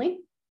consistently,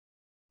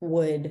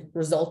 would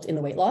result in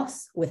the weight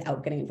loss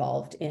without getting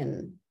involved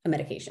in a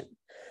medication.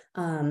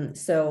 And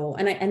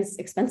it's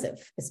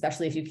expensive,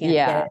 especially if you can't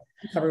get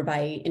it covered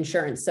by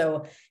insurance.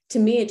 So to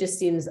me, it just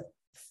seems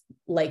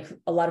like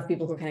a lot of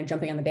people who are kind of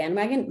jumping on the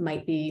bandwagon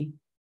might be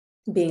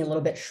being a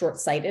little bit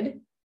short-sighted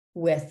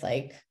with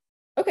like,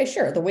 okay,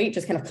 sure, the weight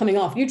just kind of coming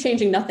off, you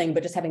changing nothing,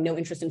 but just having no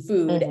interest in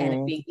food and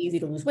it being easy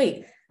to lose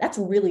weight. That's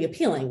really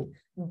appealing.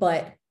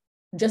 But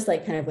just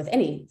like kind of with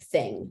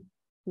anything,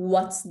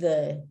 what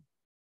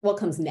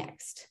comes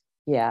next?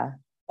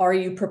 Are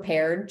you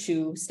prepared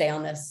to stay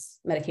on this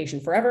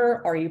medication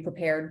forever? Are you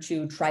prepared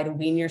to try to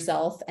wean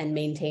yourself and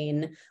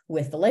maintain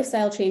with the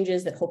lifestyle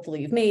changes that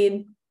hopefully you've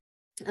made?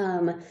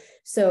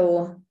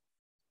 So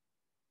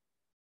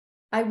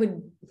I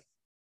would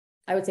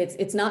say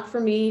it's not for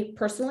me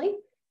personally.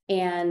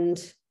 And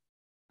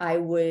I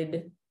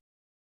would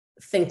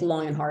think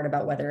long and hard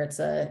about whether it's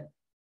a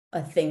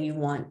thing you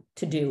want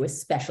to do,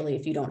 especially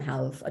if you don't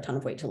have a ton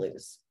of weight to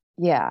lose.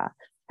 I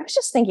was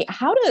just thinking,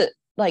 how to,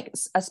 like,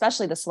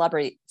 especially the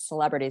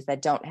celebrities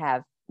that don't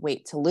have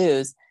weight to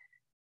lose,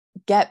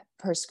 get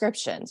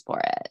prescriptions for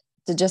it.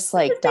 To just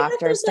like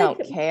doctors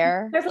don't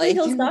care. Beverly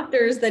Hills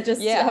doctors that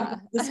just have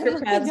the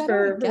script pads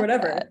for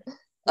whatever.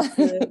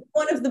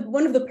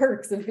 One of the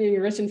perks of being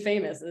rich and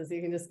famous is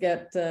you can just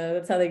get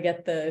that's how they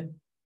get the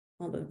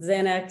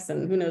Xanax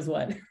and who knows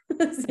what.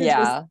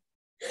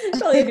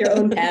 Probably have your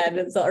own pad.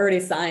 It's already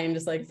signed.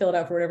 Just like fill it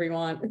out for whatever you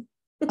want.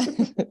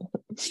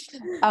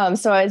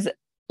 So I was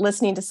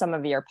listening to some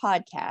of your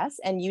podcasts,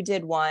 and you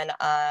did one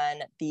on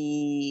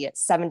the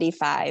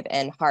 75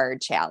 and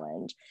hard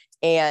challenge.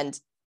 And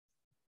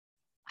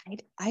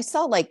I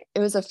saw like, it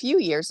was a few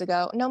years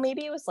ago. No,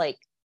 maybe it was like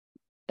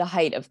the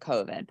height of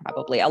COVID,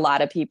 probably. A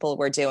lot of people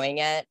were doing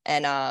it.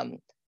 And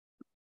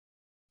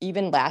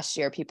even last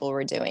year, people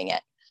were doing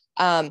it.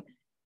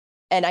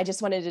 And I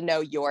just wanted to know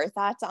your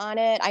thoughts on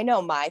it. I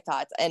know my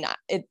thoughts, and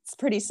it's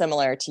pretty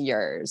similar to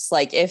yours.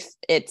 Like if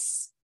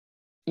it's,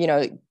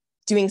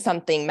 doing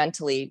something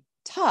mentally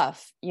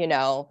tough,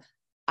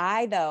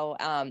 I've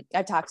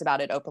talked about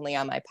it openly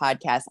on my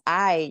podcast.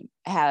 I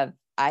had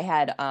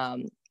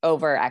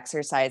over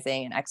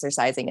exercising and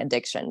exercising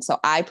addiction. So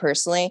I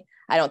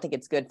don't think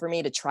it's good for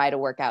me to try to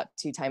work out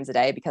 2 times a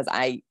day, because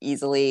I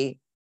easily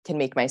can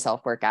make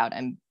myself work out,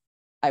 and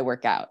I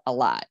work out a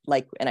lot,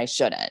 and I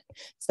shouldn't.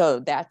 So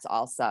that's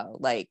also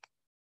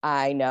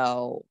I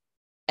know,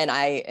 and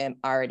I am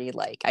already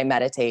I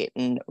meditate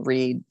and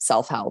read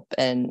self-help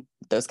and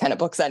those kind of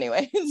books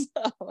anyway.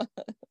 So.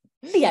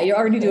 Yeah, you're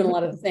already doing a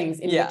lot of the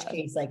things, in which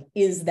case,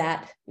 is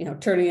that,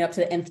 turning it up to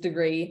the nth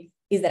degree,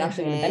 is that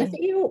actually going to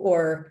benefit you?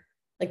 Or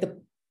I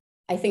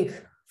think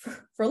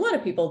for a lot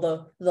of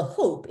people, the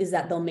hope is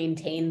that they'll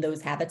maintain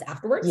those habits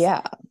afterwards.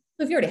 Yeah.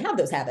 So if you already have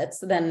those habits,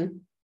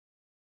 then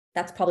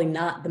that's probably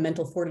not the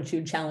mental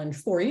fortitude challenge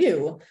for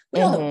you.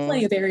 We all have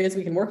plenty of areas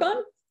we can work on.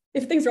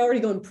 If things are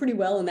already going pretty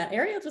well in that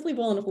area, just leave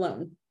well enough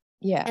alone.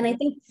 Yeah. And I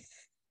think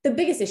the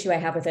biggest issue I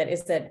have with it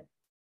is that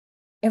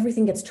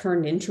everything gets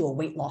turned into a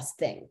weight loss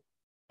thing.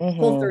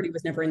 Whole30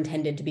 was never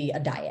intended to be a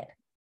diet.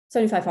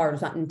 75 hard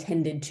was not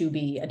intended to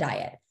be a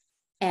diet.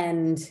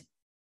 And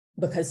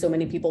because so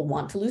many people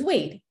want to lose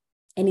weight,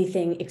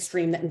 anything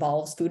extreme that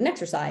involves food and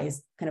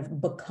exercise kind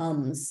of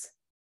becomes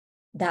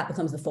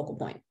the focal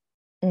point.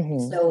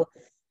 So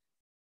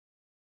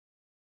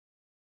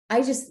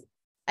I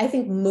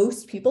think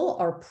most people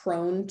are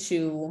prone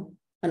to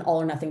an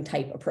all or nothing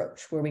type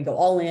approach, where we go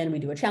all in, we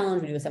do a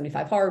challenge, we do a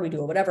 75 hard, we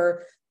do a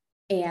whatever,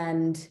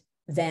 and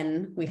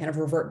then we kind of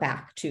revert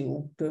back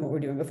to doing what we're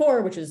doing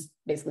before, which is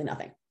basically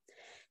nothing.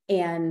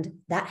 And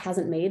that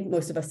hasn't made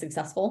most of us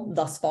successful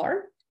thus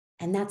far,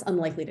 and that's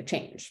unlikely to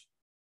change.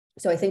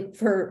 So I think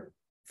for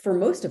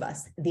most of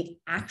us, the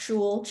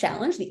actual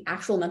challenge, the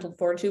actual mental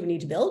fortitude we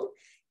need to build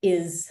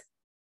is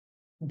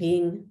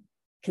being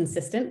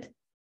consistent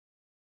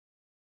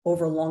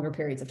over longer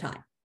periods of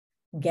time,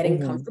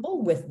 getting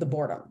comfortable with the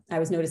boredom. I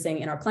was noticing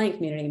in our client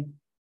community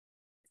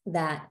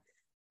that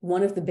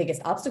one of the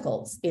biggest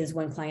obstacles is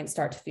when clients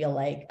start to feel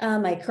like,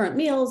 my current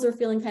meals are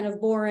feeling kind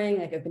of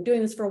boring. I've been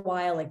doing this for a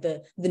while.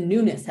 The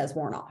newness has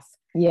worn off.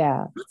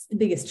 Yeah. That's the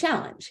biggest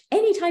challenge.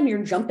 Anytime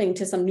you're jumping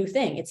to some new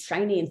thing, it's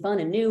shiny and fun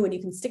and new, and you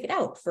can stick it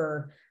out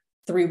for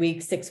 3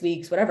 weeks, 6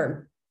 weeks,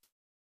 whatever.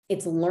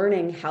 It's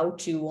learning how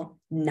to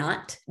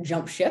not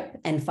jump ship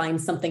and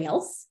find something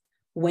else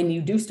when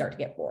you do start to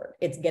get bored.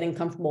 It's getting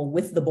comfortable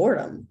with the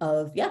boredom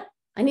of,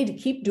 I need to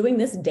keep doing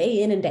this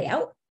day in and day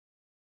out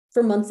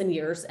for months and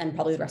years, and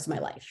probably the rest of my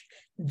life.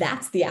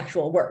 That's the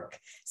actual work.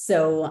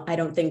 So I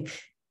don't think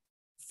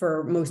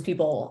for most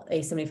people,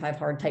 a 75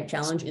 hard type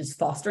challenge is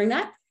fostering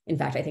that. In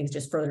fact, I think it's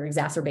just further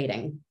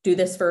exacerbating. Do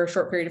this for a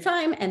short period of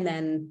time and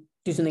then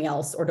do something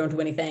else, or don't do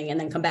anything and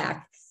then come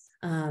back.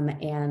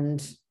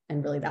 And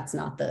really that's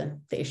not the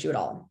issue at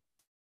all.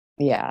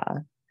 Yeah.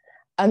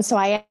 So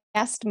I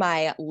asked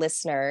my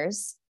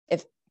listeners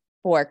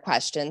for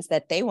questions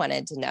that they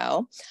wanted to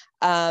know.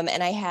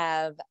 And I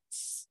have,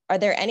 are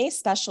there any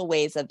special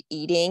ways of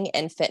eating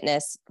and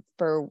fitness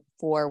for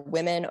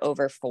women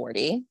over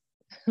 40?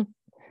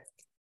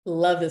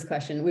 Love this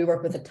question. We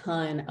work with a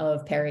ton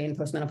of peri and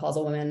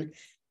postmenopausal women,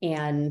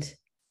 and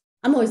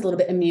I'm always a little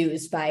bit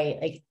amused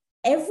by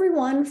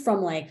everyone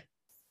from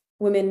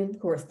women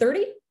who are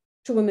 30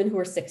 to women who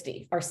are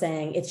 60 are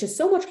saying it's just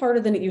so much harder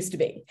than it used to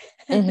be.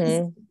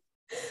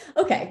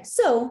 Okay,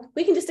 so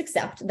we can just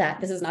accept that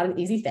this is not an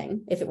easy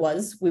thing. If it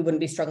was, we wouldn't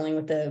be struggling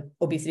with the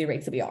obesity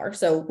rates that we are.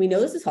 So we know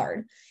this is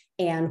hard,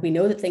 and we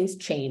know that things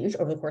change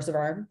over the course of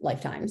our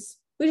lifetimes.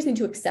 We just need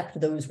to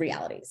accept those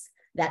realities.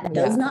 That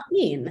does not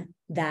mean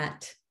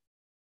that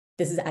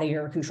this is out of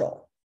your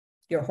control.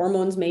 Your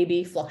hormones may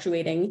be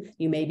fluctuating.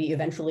 You may be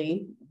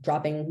eventually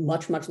dropping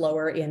much, much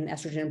lower in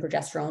estrogen and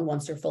progesterone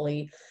once you're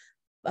fully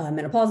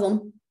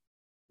menopausal.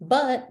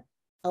 But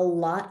a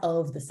lot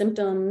of the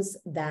symptoms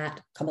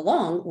that come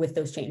along with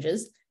those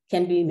changes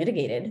can be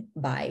mitigated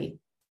by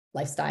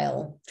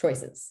lifestyle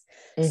choices.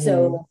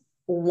 So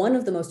one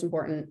of the most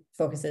important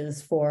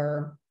focuses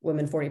for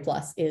women 40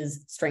 plus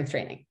is strength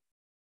training.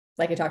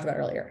 Like I talked about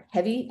earlier,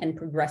 heavy and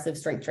progressive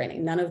strength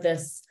training. None of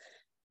this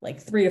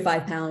 3 to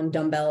 5 pound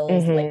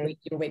dumbbells, lightweight,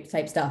 weight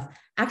type stuff,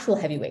 actual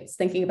heavy weights.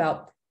 Thinking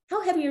about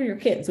how heavy are your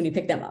kids when you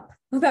pick them up?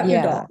 What about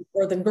your dog,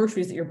 or the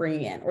groceries that you're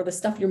bringing in, or the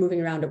stuff you're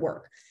moving around at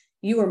work?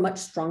 You are much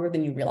stronger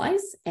than you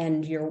realize,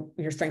 and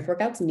your strength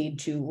workouts need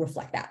to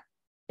reflect that.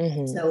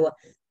 So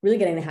really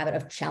getting the habit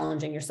of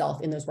challenging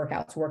yourself in those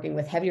workouts, working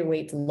with heavier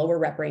weights, lower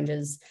rep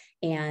ranges.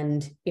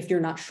 And if you're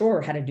not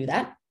sure how to do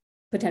that,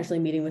 potentially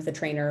meeting with a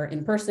trainer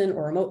in person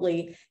or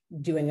remotely,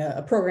 doing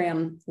a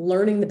program,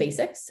 learning the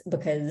basics,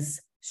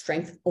 because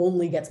strength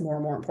only gets more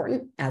and more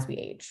important as we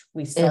age.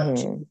 We start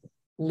to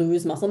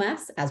lose muscle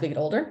mass as we get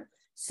older.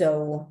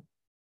 So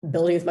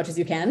building as much as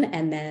you can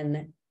and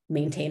then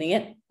maintaining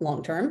it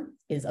long-term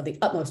is of the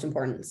utmost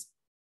importance.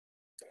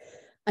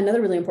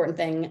 Another really important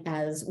thing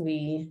as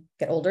we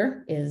get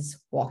older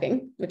is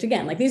walking, which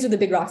again, like these are the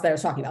big rocks that I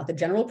was talking about, the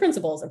general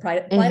principles apply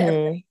to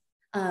everybody.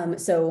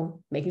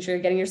 So making sure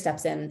you're getting your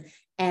steps in.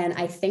 And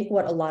I think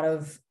what a lot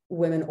of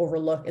women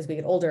overlook as we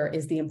get older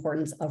is the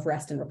importance of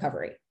rest and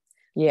recovery.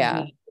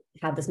 Yeah. We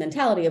have this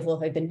mentality of, well,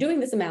 if I've been doing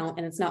this amount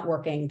and it's not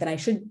working, then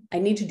I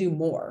need to do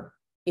more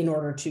in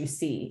order to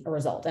see a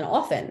result. And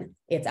often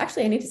it's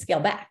actually, I need to scale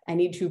back. I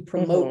need to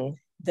promote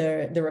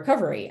the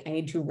recovery. I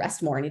need to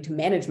rest more. I need to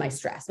manage my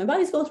stress. My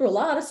body's going through a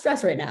lot of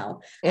stress right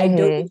now. I don't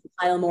need to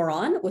pile more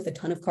on with a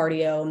ton of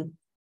cardio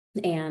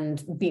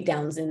and beat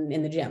downs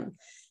in the gym.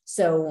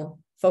 So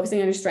focusing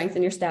on your strength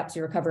and your steps,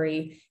 your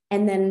recovery,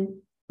 and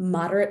then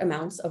moderate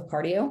amounts of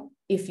cardio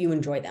if you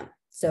enjoy them.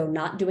 So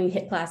not doing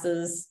HIIT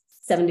classes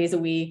 7 days a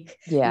week,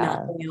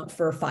 not going out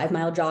for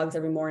 5-mile jogs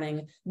every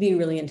morning, being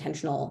really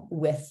intentional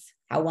with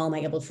how well am I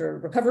able to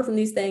recover from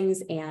these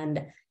things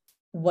and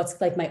what's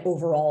like my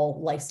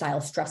overall lifestyle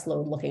stress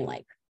load looking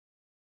like.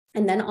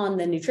 And then on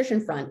the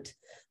nutrition front,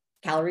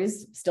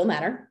 calories still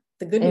matter.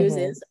 The good news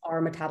is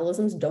our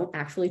metabolisms don't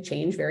actually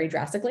change very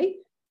drastically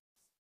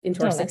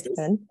into our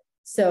 60s.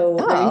 So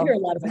you hear a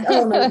lot of like,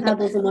 oh, my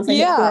metabolism once I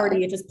hit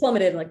 40, it just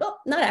plummeted. Like, oh,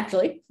 not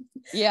actually.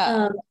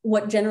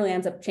 What generally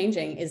ends up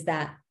changing is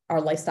that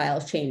our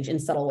lifestyles change in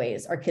subtle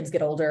ways. Our kids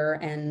get older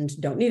and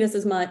don't need us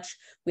as much.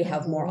 We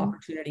have more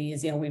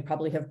opportunities. We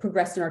probably have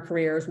progressed in our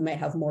careers. We might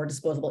have more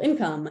disposable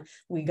income.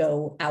 We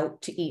go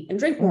out to eat and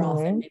drink more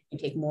often. Maybe we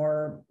take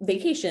more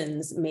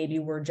vacations. Maybe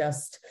we're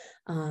just,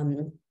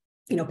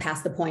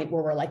 past the point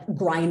where we're like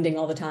grinding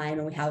all the time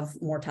and we have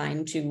more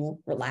time to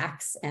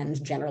relax,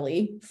 and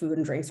generally food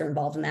and drinks are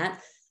involved in that.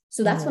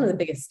 So that's one of the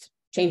biggest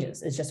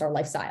changes, is just our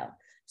lifestyle.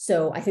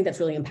 So I think that's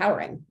really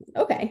empowering.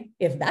 Okay,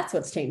 if that's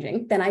what's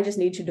changing, then I just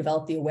need to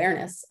develop the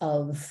awareness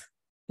of,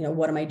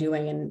 what am I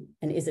doing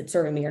and is it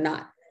serving me or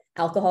not?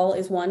 Alcohol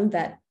is one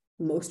that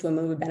most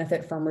women would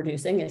benefit from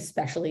reducing,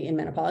 especially in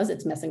menopause.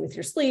 It's messing with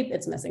your sleep.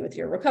 It's messing with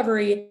your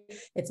recovery.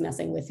 It's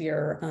messing with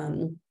your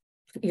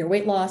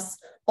weight loss,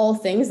 all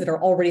things that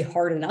are already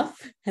hard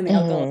enough. And the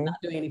alcohol is not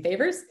doing any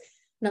favors. I'm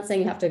not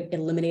saying you have to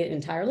eliminate it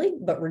entirely,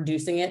 but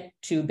reducing it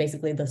to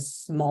basically the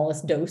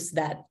smallest dose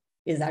that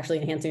is actually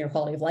enhancing your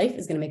quality of life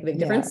is going to make a big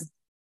difference.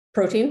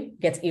 Protein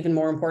gets even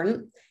more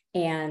important,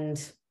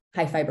 and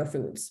high fiber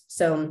foods.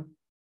 So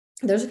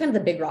those are kind of the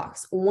big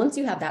rocks. Once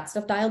you have that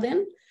stuff dialed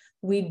in,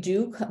 we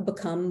do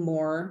become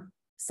more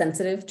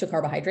sensitive to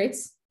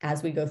carbohydrates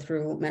as we go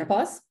through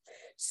menopause.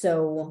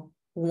 So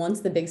once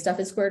the big stuff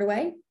is squared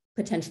away,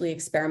 potentially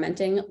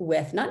experimenting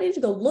with not needing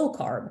to go low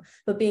carb,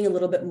 but being a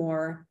little bit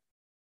more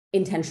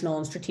intentional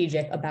and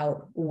strategic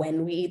about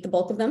when we eat the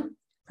bulk of them,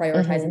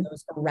 prioritizing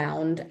those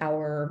around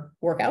our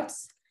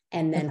workouts,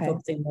 and then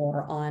focusing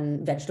more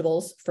on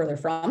vegetables further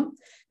from,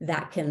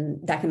 that can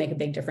make a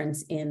big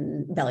difference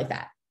in belly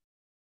fat.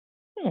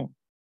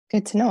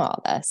 Good to know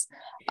all this.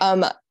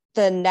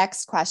 The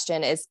next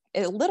question is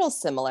a little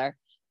similar.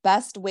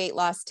 Best weight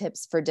loss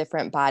tips for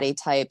different body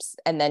types.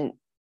 And then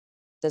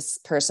this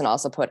person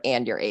also put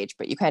and your age,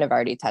 but you kind of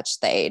already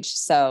touched the age.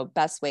 So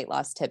best weight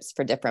loss tips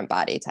for different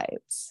body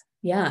types.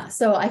 Yeah.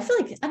 So I feel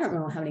like, I don't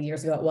know how many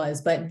years ago it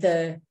was, but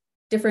the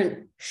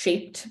different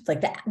shaped, like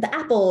the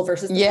apple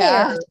versus the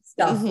pear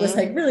stuff was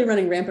like really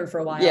running rampant for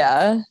a while.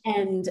 Yeah.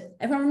 And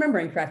if I'm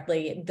remembering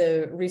correctly,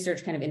 the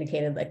research kind of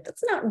indicated like,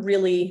 that's not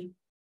really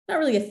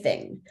a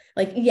thing.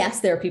 Like, yes,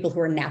 there are people who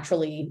are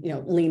naturally,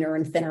 leaner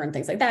and thinner and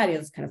things like that.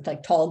 It's kind of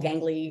like tall,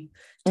 gangly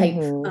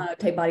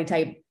type body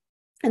type.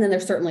 And then there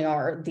certainly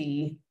are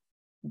the,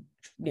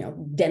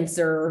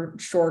 denser,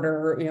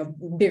 shorter,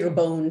 bigger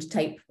boned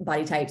type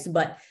body types,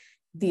 but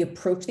the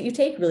approach that you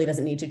take really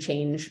doesn't need to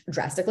change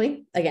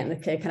drastically. Again,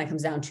 it kind of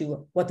comes down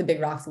to what the big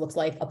rocks looks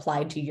like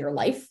applied to your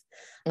life.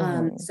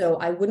 So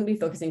I wouldn't be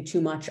focusing too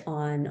much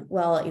on,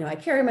 well, I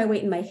carry my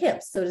weight in my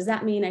hips. So does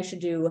that mean I should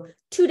do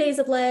 2 days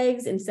of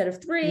legs instead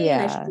of 3?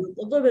 And I should do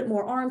a little bit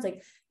more arms?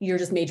 Like, you're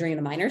just majoring in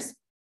the minors.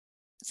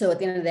 So at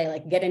the end of the day,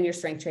 like, get in your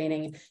strength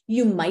training.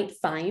 You might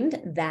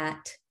find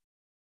that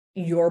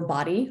your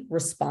body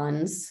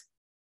responds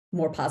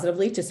more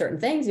positively to certain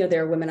things.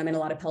 There are women, I'm in a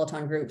lot of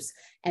Peloton groups,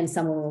 and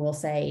some women will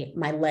say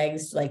my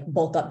legs like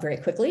bulk up very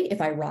quickly if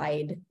I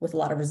ride with a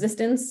lot of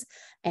resistance.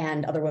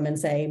 And other women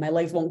say my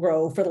legs won't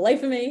grow for the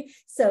life of me.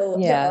 So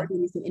there are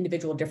going to be some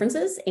individual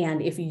differences.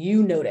 And if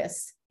you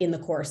notice in the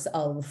course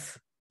of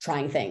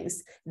trying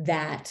things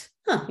that,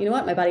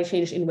 my body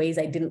changed in ways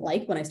I didn't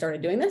like when I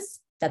started doing this,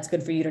 that's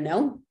good for you to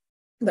know.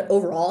 But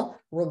overall,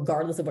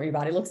 regardless of what your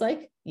body looks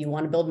like, you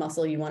want to build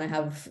muscle, you want to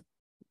have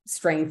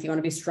strength, you want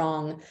to be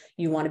strong,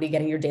 you want to be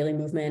getting your daily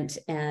movement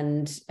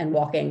and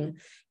walking.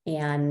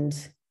 And,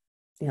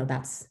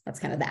 that's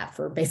kind of that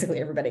for basically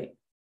everybody.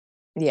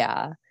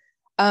 Yeah.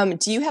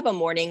 Do you have a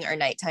morning or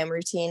nighttime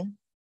routine?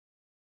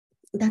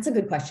 That's a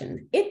good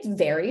question. It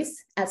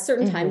varies at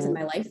certain times in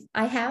my life.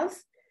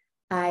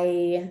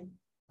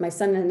 My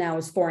son now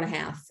is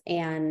 4.5,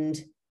 and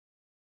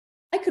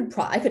I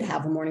could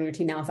have a morning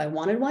routine now if I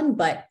wanted one,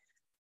 but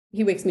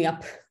he wakes me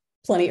up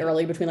plenty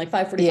early, between like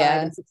 5:45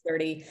 and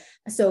 6:30.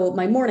 So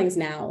my mornings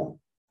now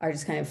are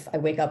just kind of, I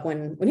wake up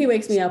when he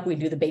wakes me up, we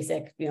do the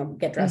basic,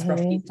 get dressed, brush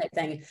teeth type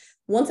thing.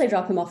 Once I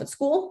drop him off at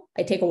school,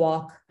 I take a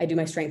walk, I do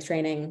my strength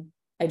training,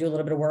 I do a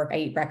little bit of work, I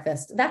eat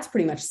breakfast. That's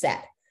pretty much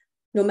set.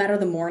 No matter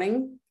the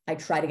morning, I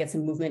try to get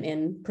some movement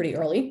in pretty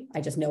early.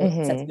 I just know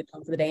it sets a good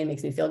tone for the day and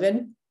makes me feel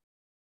good.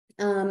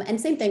 And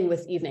same thing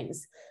with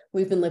evenings.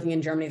 We've been living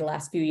in Germany the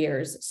last few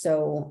years.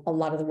 So a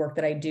lot of the work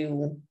that I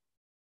do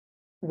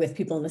with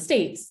people in the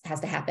States has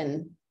to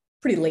happen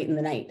pretty late in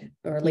the night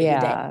or late in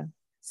the day.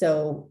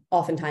 So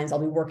oftentimes I'll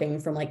be working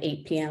from like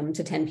 8 p.m.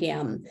 to 10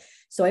 p.m.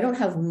 So I don't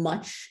have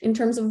much in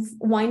terms of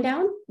wind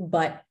down,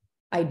 but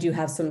I do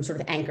have some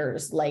sort of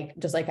anchors, like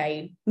just like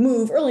I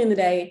move early in the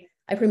day,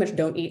 I pretty much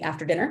don't eat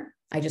after dinner.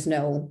 I just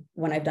know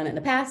when I've done it in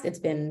the past, it's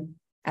been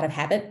out of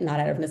habit, not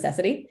out of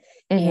necessity.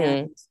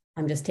 And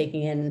I'm just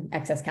taking in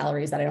excess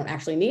calories that I don't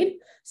actually need.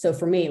 So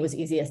for me, it was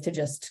easiest to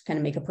just kind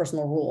of make a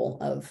personal rule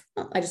of,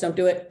 I just don't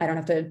do it. I don't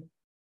have to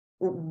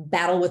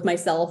battle with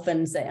myself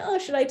and say, oh,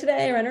 should I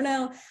today? Or I don't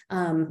know.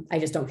 I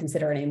just don't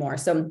consider it anymore.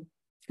 So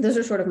those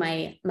are sort of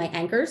my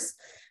anchors.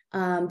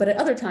 But at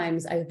other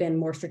times I've been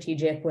more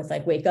strategic with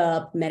like wake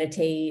up,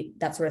 meditate,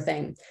 that sort of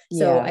thing.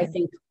 So I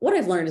think what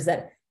I've learned is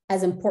that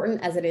as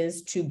important as it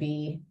is to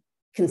be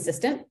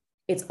consistent,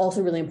 it's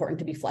also really important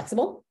to be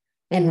flexible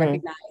and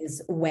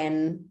recognize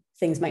when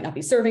things might not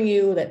be serving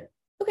you, that,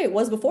 okay, it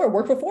was before, it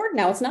worked before,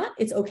 now it's not.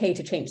 It's okay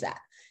to change that.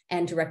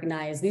 And to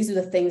recognize these are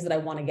the things that I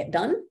want to get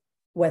done,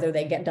 whether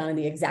they get done in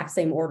the exact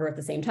same order at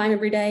the same time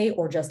every day,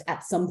 or just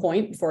at some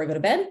point before I go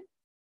to bed.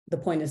 The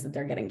point is that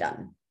they're getting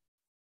done.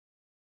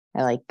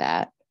 I like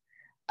that.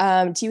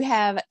 Do you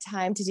have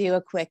time to do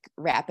a quick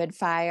rapid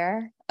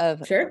fire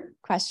of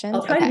questions?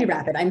 I'll try to be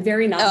rapid. I'm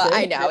very not good.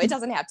 I know. It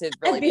doesn't have to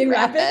really be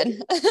rapid.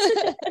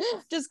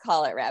 Just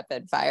call it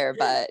rapid fire,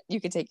 but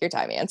you can take your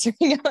time answering.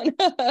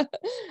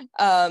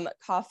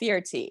 Coffee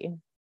or tea?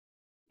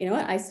 You know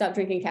what? I stopped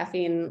drinking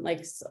caffeine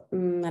like, I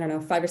don't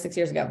know, 5 or 6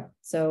 years ago.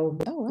 So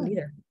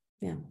neither.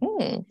 Yeah.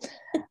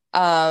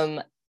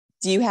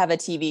 Do you have a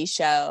TV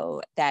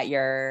show that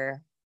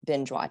you're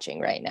binge watching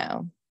right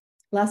now?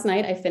 Last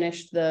night, I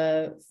finished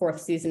the 4th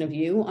season of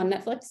You on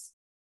Netflix.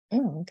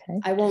 Oh, okay.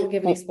 I won't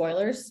give any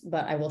spoilers,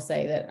 but I will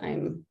say that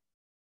I'm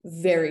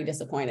very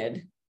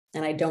disappointed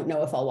and I don't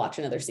know if I'll watch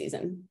another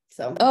season.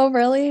 So. Oh,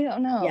 really? Oh,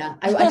 no. Yeah.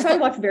 I try to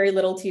watch very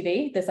little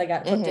TV. This I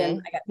got hooked in.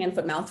 I got hand,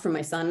 foot, mouth from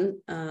my son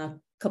a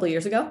couple of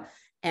years ago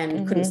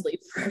and couldn't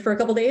sleep for a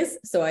couple of days.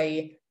 So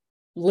I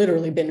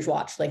literally binge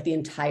watched like the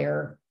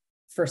entire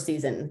 1st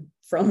season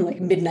from like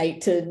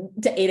midnight to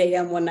 8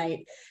 a.m. one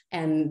night.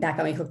 And that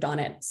got me hooked on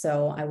it.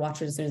 So I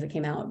watched it as soon as it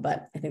came out,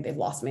 but I think they've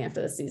lost me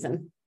after this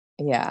season.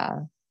 Yeah.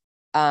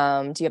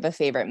 Do you have a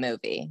favorite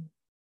movie?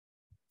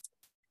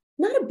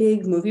 Not a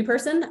big movie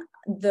person.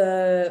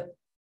 The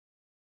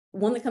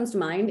one that comes to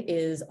mind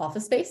is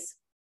Office Space.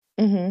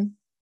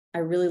 I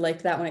really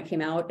liked that when it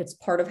came out. It's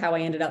part of how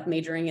I ended up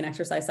majoring in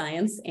exercise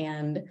science,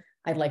 and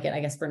I like it, I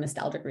guess, for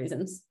nostalgic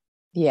reasons.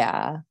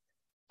 Yeah.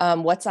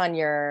 What's on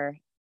your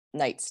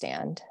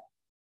nightstand?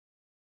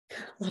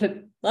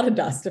 A lot of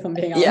dust, if I'm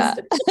being honest.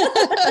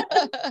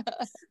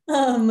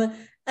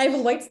 I have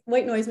a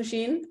white noise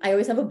machine. I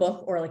always have a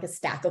book or like a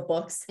stack of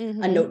books,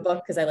 a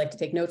notebook, because I like to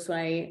take notes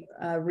when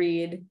I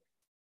read,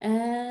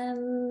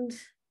 and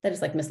that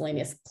is like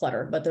miscellaneous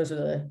clutter. But those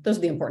are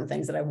the important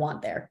things that I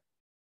want there.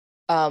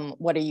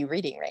 What are you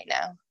reading right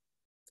now? I'm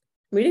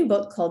reading a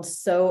book called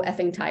So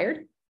Effing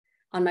Tired.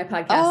 On my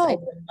podcast, I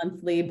do a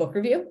monthly book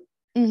review.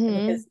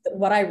 Because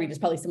what I read is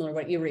probably similar to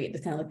what you read.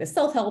 It's kind of like the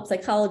self-help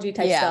psychology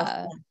type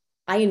stuff.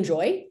 I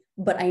enjoy,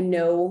 but I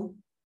know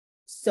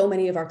so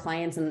many of our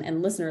clients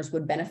and listeners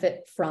would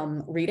benefit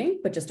from reading,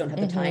 but just don't have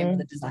the time or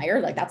the desire.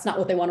 Like that's not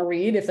what they want to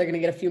read if they're going to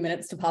get a few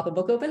minutes to pop a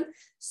book open.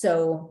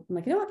 So I'm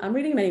like, you know what? I'm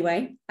reading them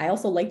anyway. I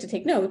also like to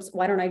take notes.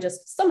 Why don't I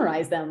just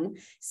summarize them?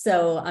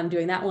 So I'm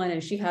doing that one.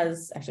 And she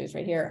has, actually it's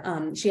right here.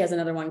 She has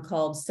another one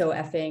called So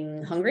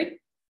Effing Hungry.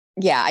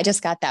 Yeah. I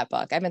just got that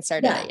book. I haven't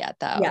started it yet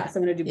though. Yeah. So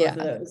I'm going to do both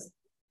of those.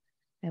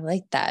 I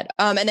like that.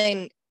 And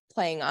then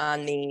playing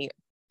on the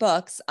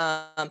books,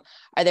 are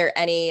there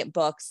any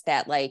books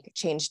that like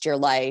changed your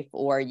life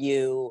or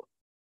you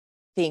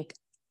think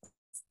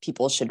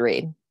people should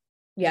read?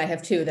 Yeah, I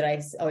have 2 that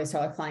I always tell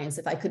our clients,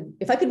 if I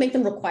could make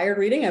them required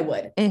reading, I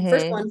would.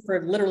 First one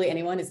for literally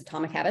anyone is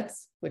Atomic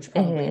Habits, which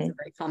probably is a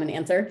very common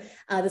answer.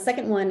 The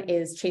second one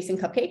is Chasing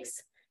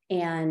Cupcakes.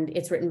 And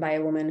it's written by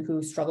a woman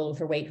who struggled with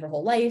her weight her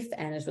whole life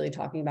and is really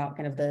talking about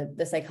kind of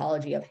the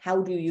psychology of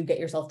how do you get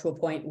yourself to a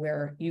point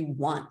where you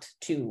want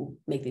to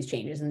make these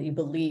changes and you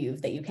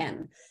believe that you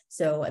can.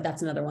 So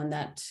that's another one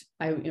that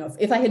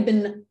if I had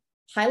been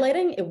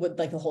highlighting, it would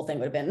like the whole thing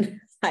would have been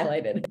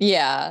highlighted.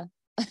 Yeah.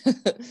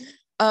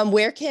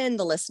 Where can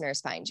the listeners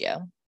find you?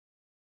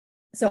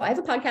 So I have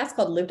a podcast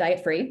called Live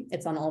Diet Free.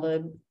 It's on all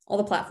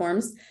the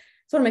platforms.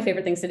 It's one of my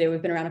favorite things to do.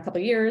 We've been around a couple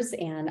of years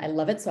and I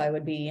love it. So I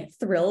would be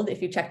thrilled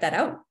if you check that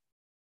out.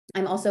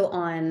 I'm also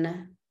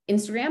on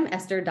Instagram,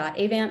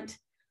 Esther.Avant.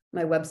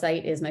 My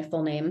website is my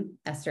full name,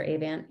 Esther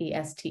Avant,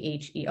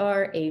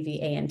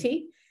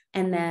 ESTHERAVANT.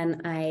 And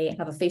then I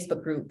have a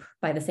Facebook group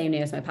by the same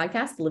name as my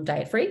podcast, Live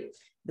Diet Free,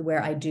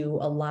 where I do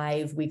a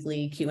live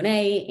weekly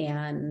Q&A,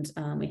 and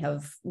we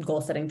have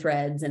goal setting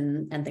threads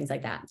and things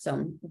like that.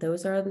 So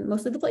those are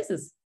mostly the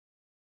places.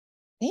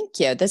 Thank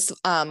you. This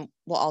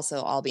will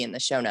also all be in the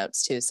show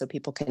notes too, so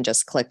people can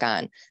just click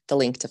on the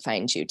link to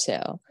find you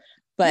too.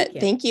 But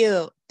thank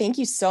you. Thank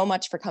you so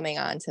much for coming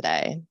on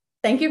today.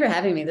 Thank you for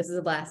having me. This is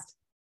a blast.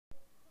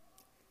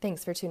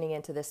 Thanks for tuning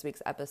into this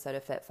week's episode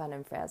of Fit, Fun,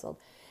 and Frazzled.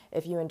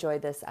 If you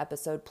enjoyed this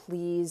episode,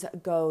 please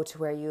go to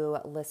where you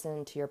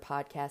listen to your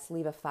podcast,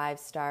 leave a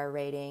 5-star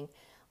rating,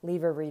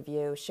 leave a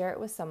review, share it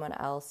with someone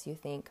else you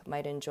think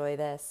might enjoy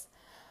this.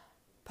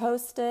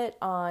 Post it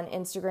on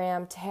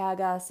Instagram,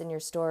 tag us in your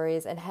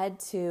stories, and head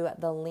to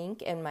the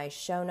link in my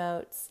show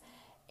notes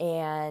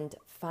and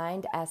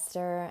find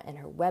Esther and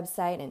her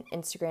website and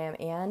Instagram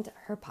and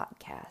her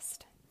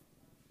podcast.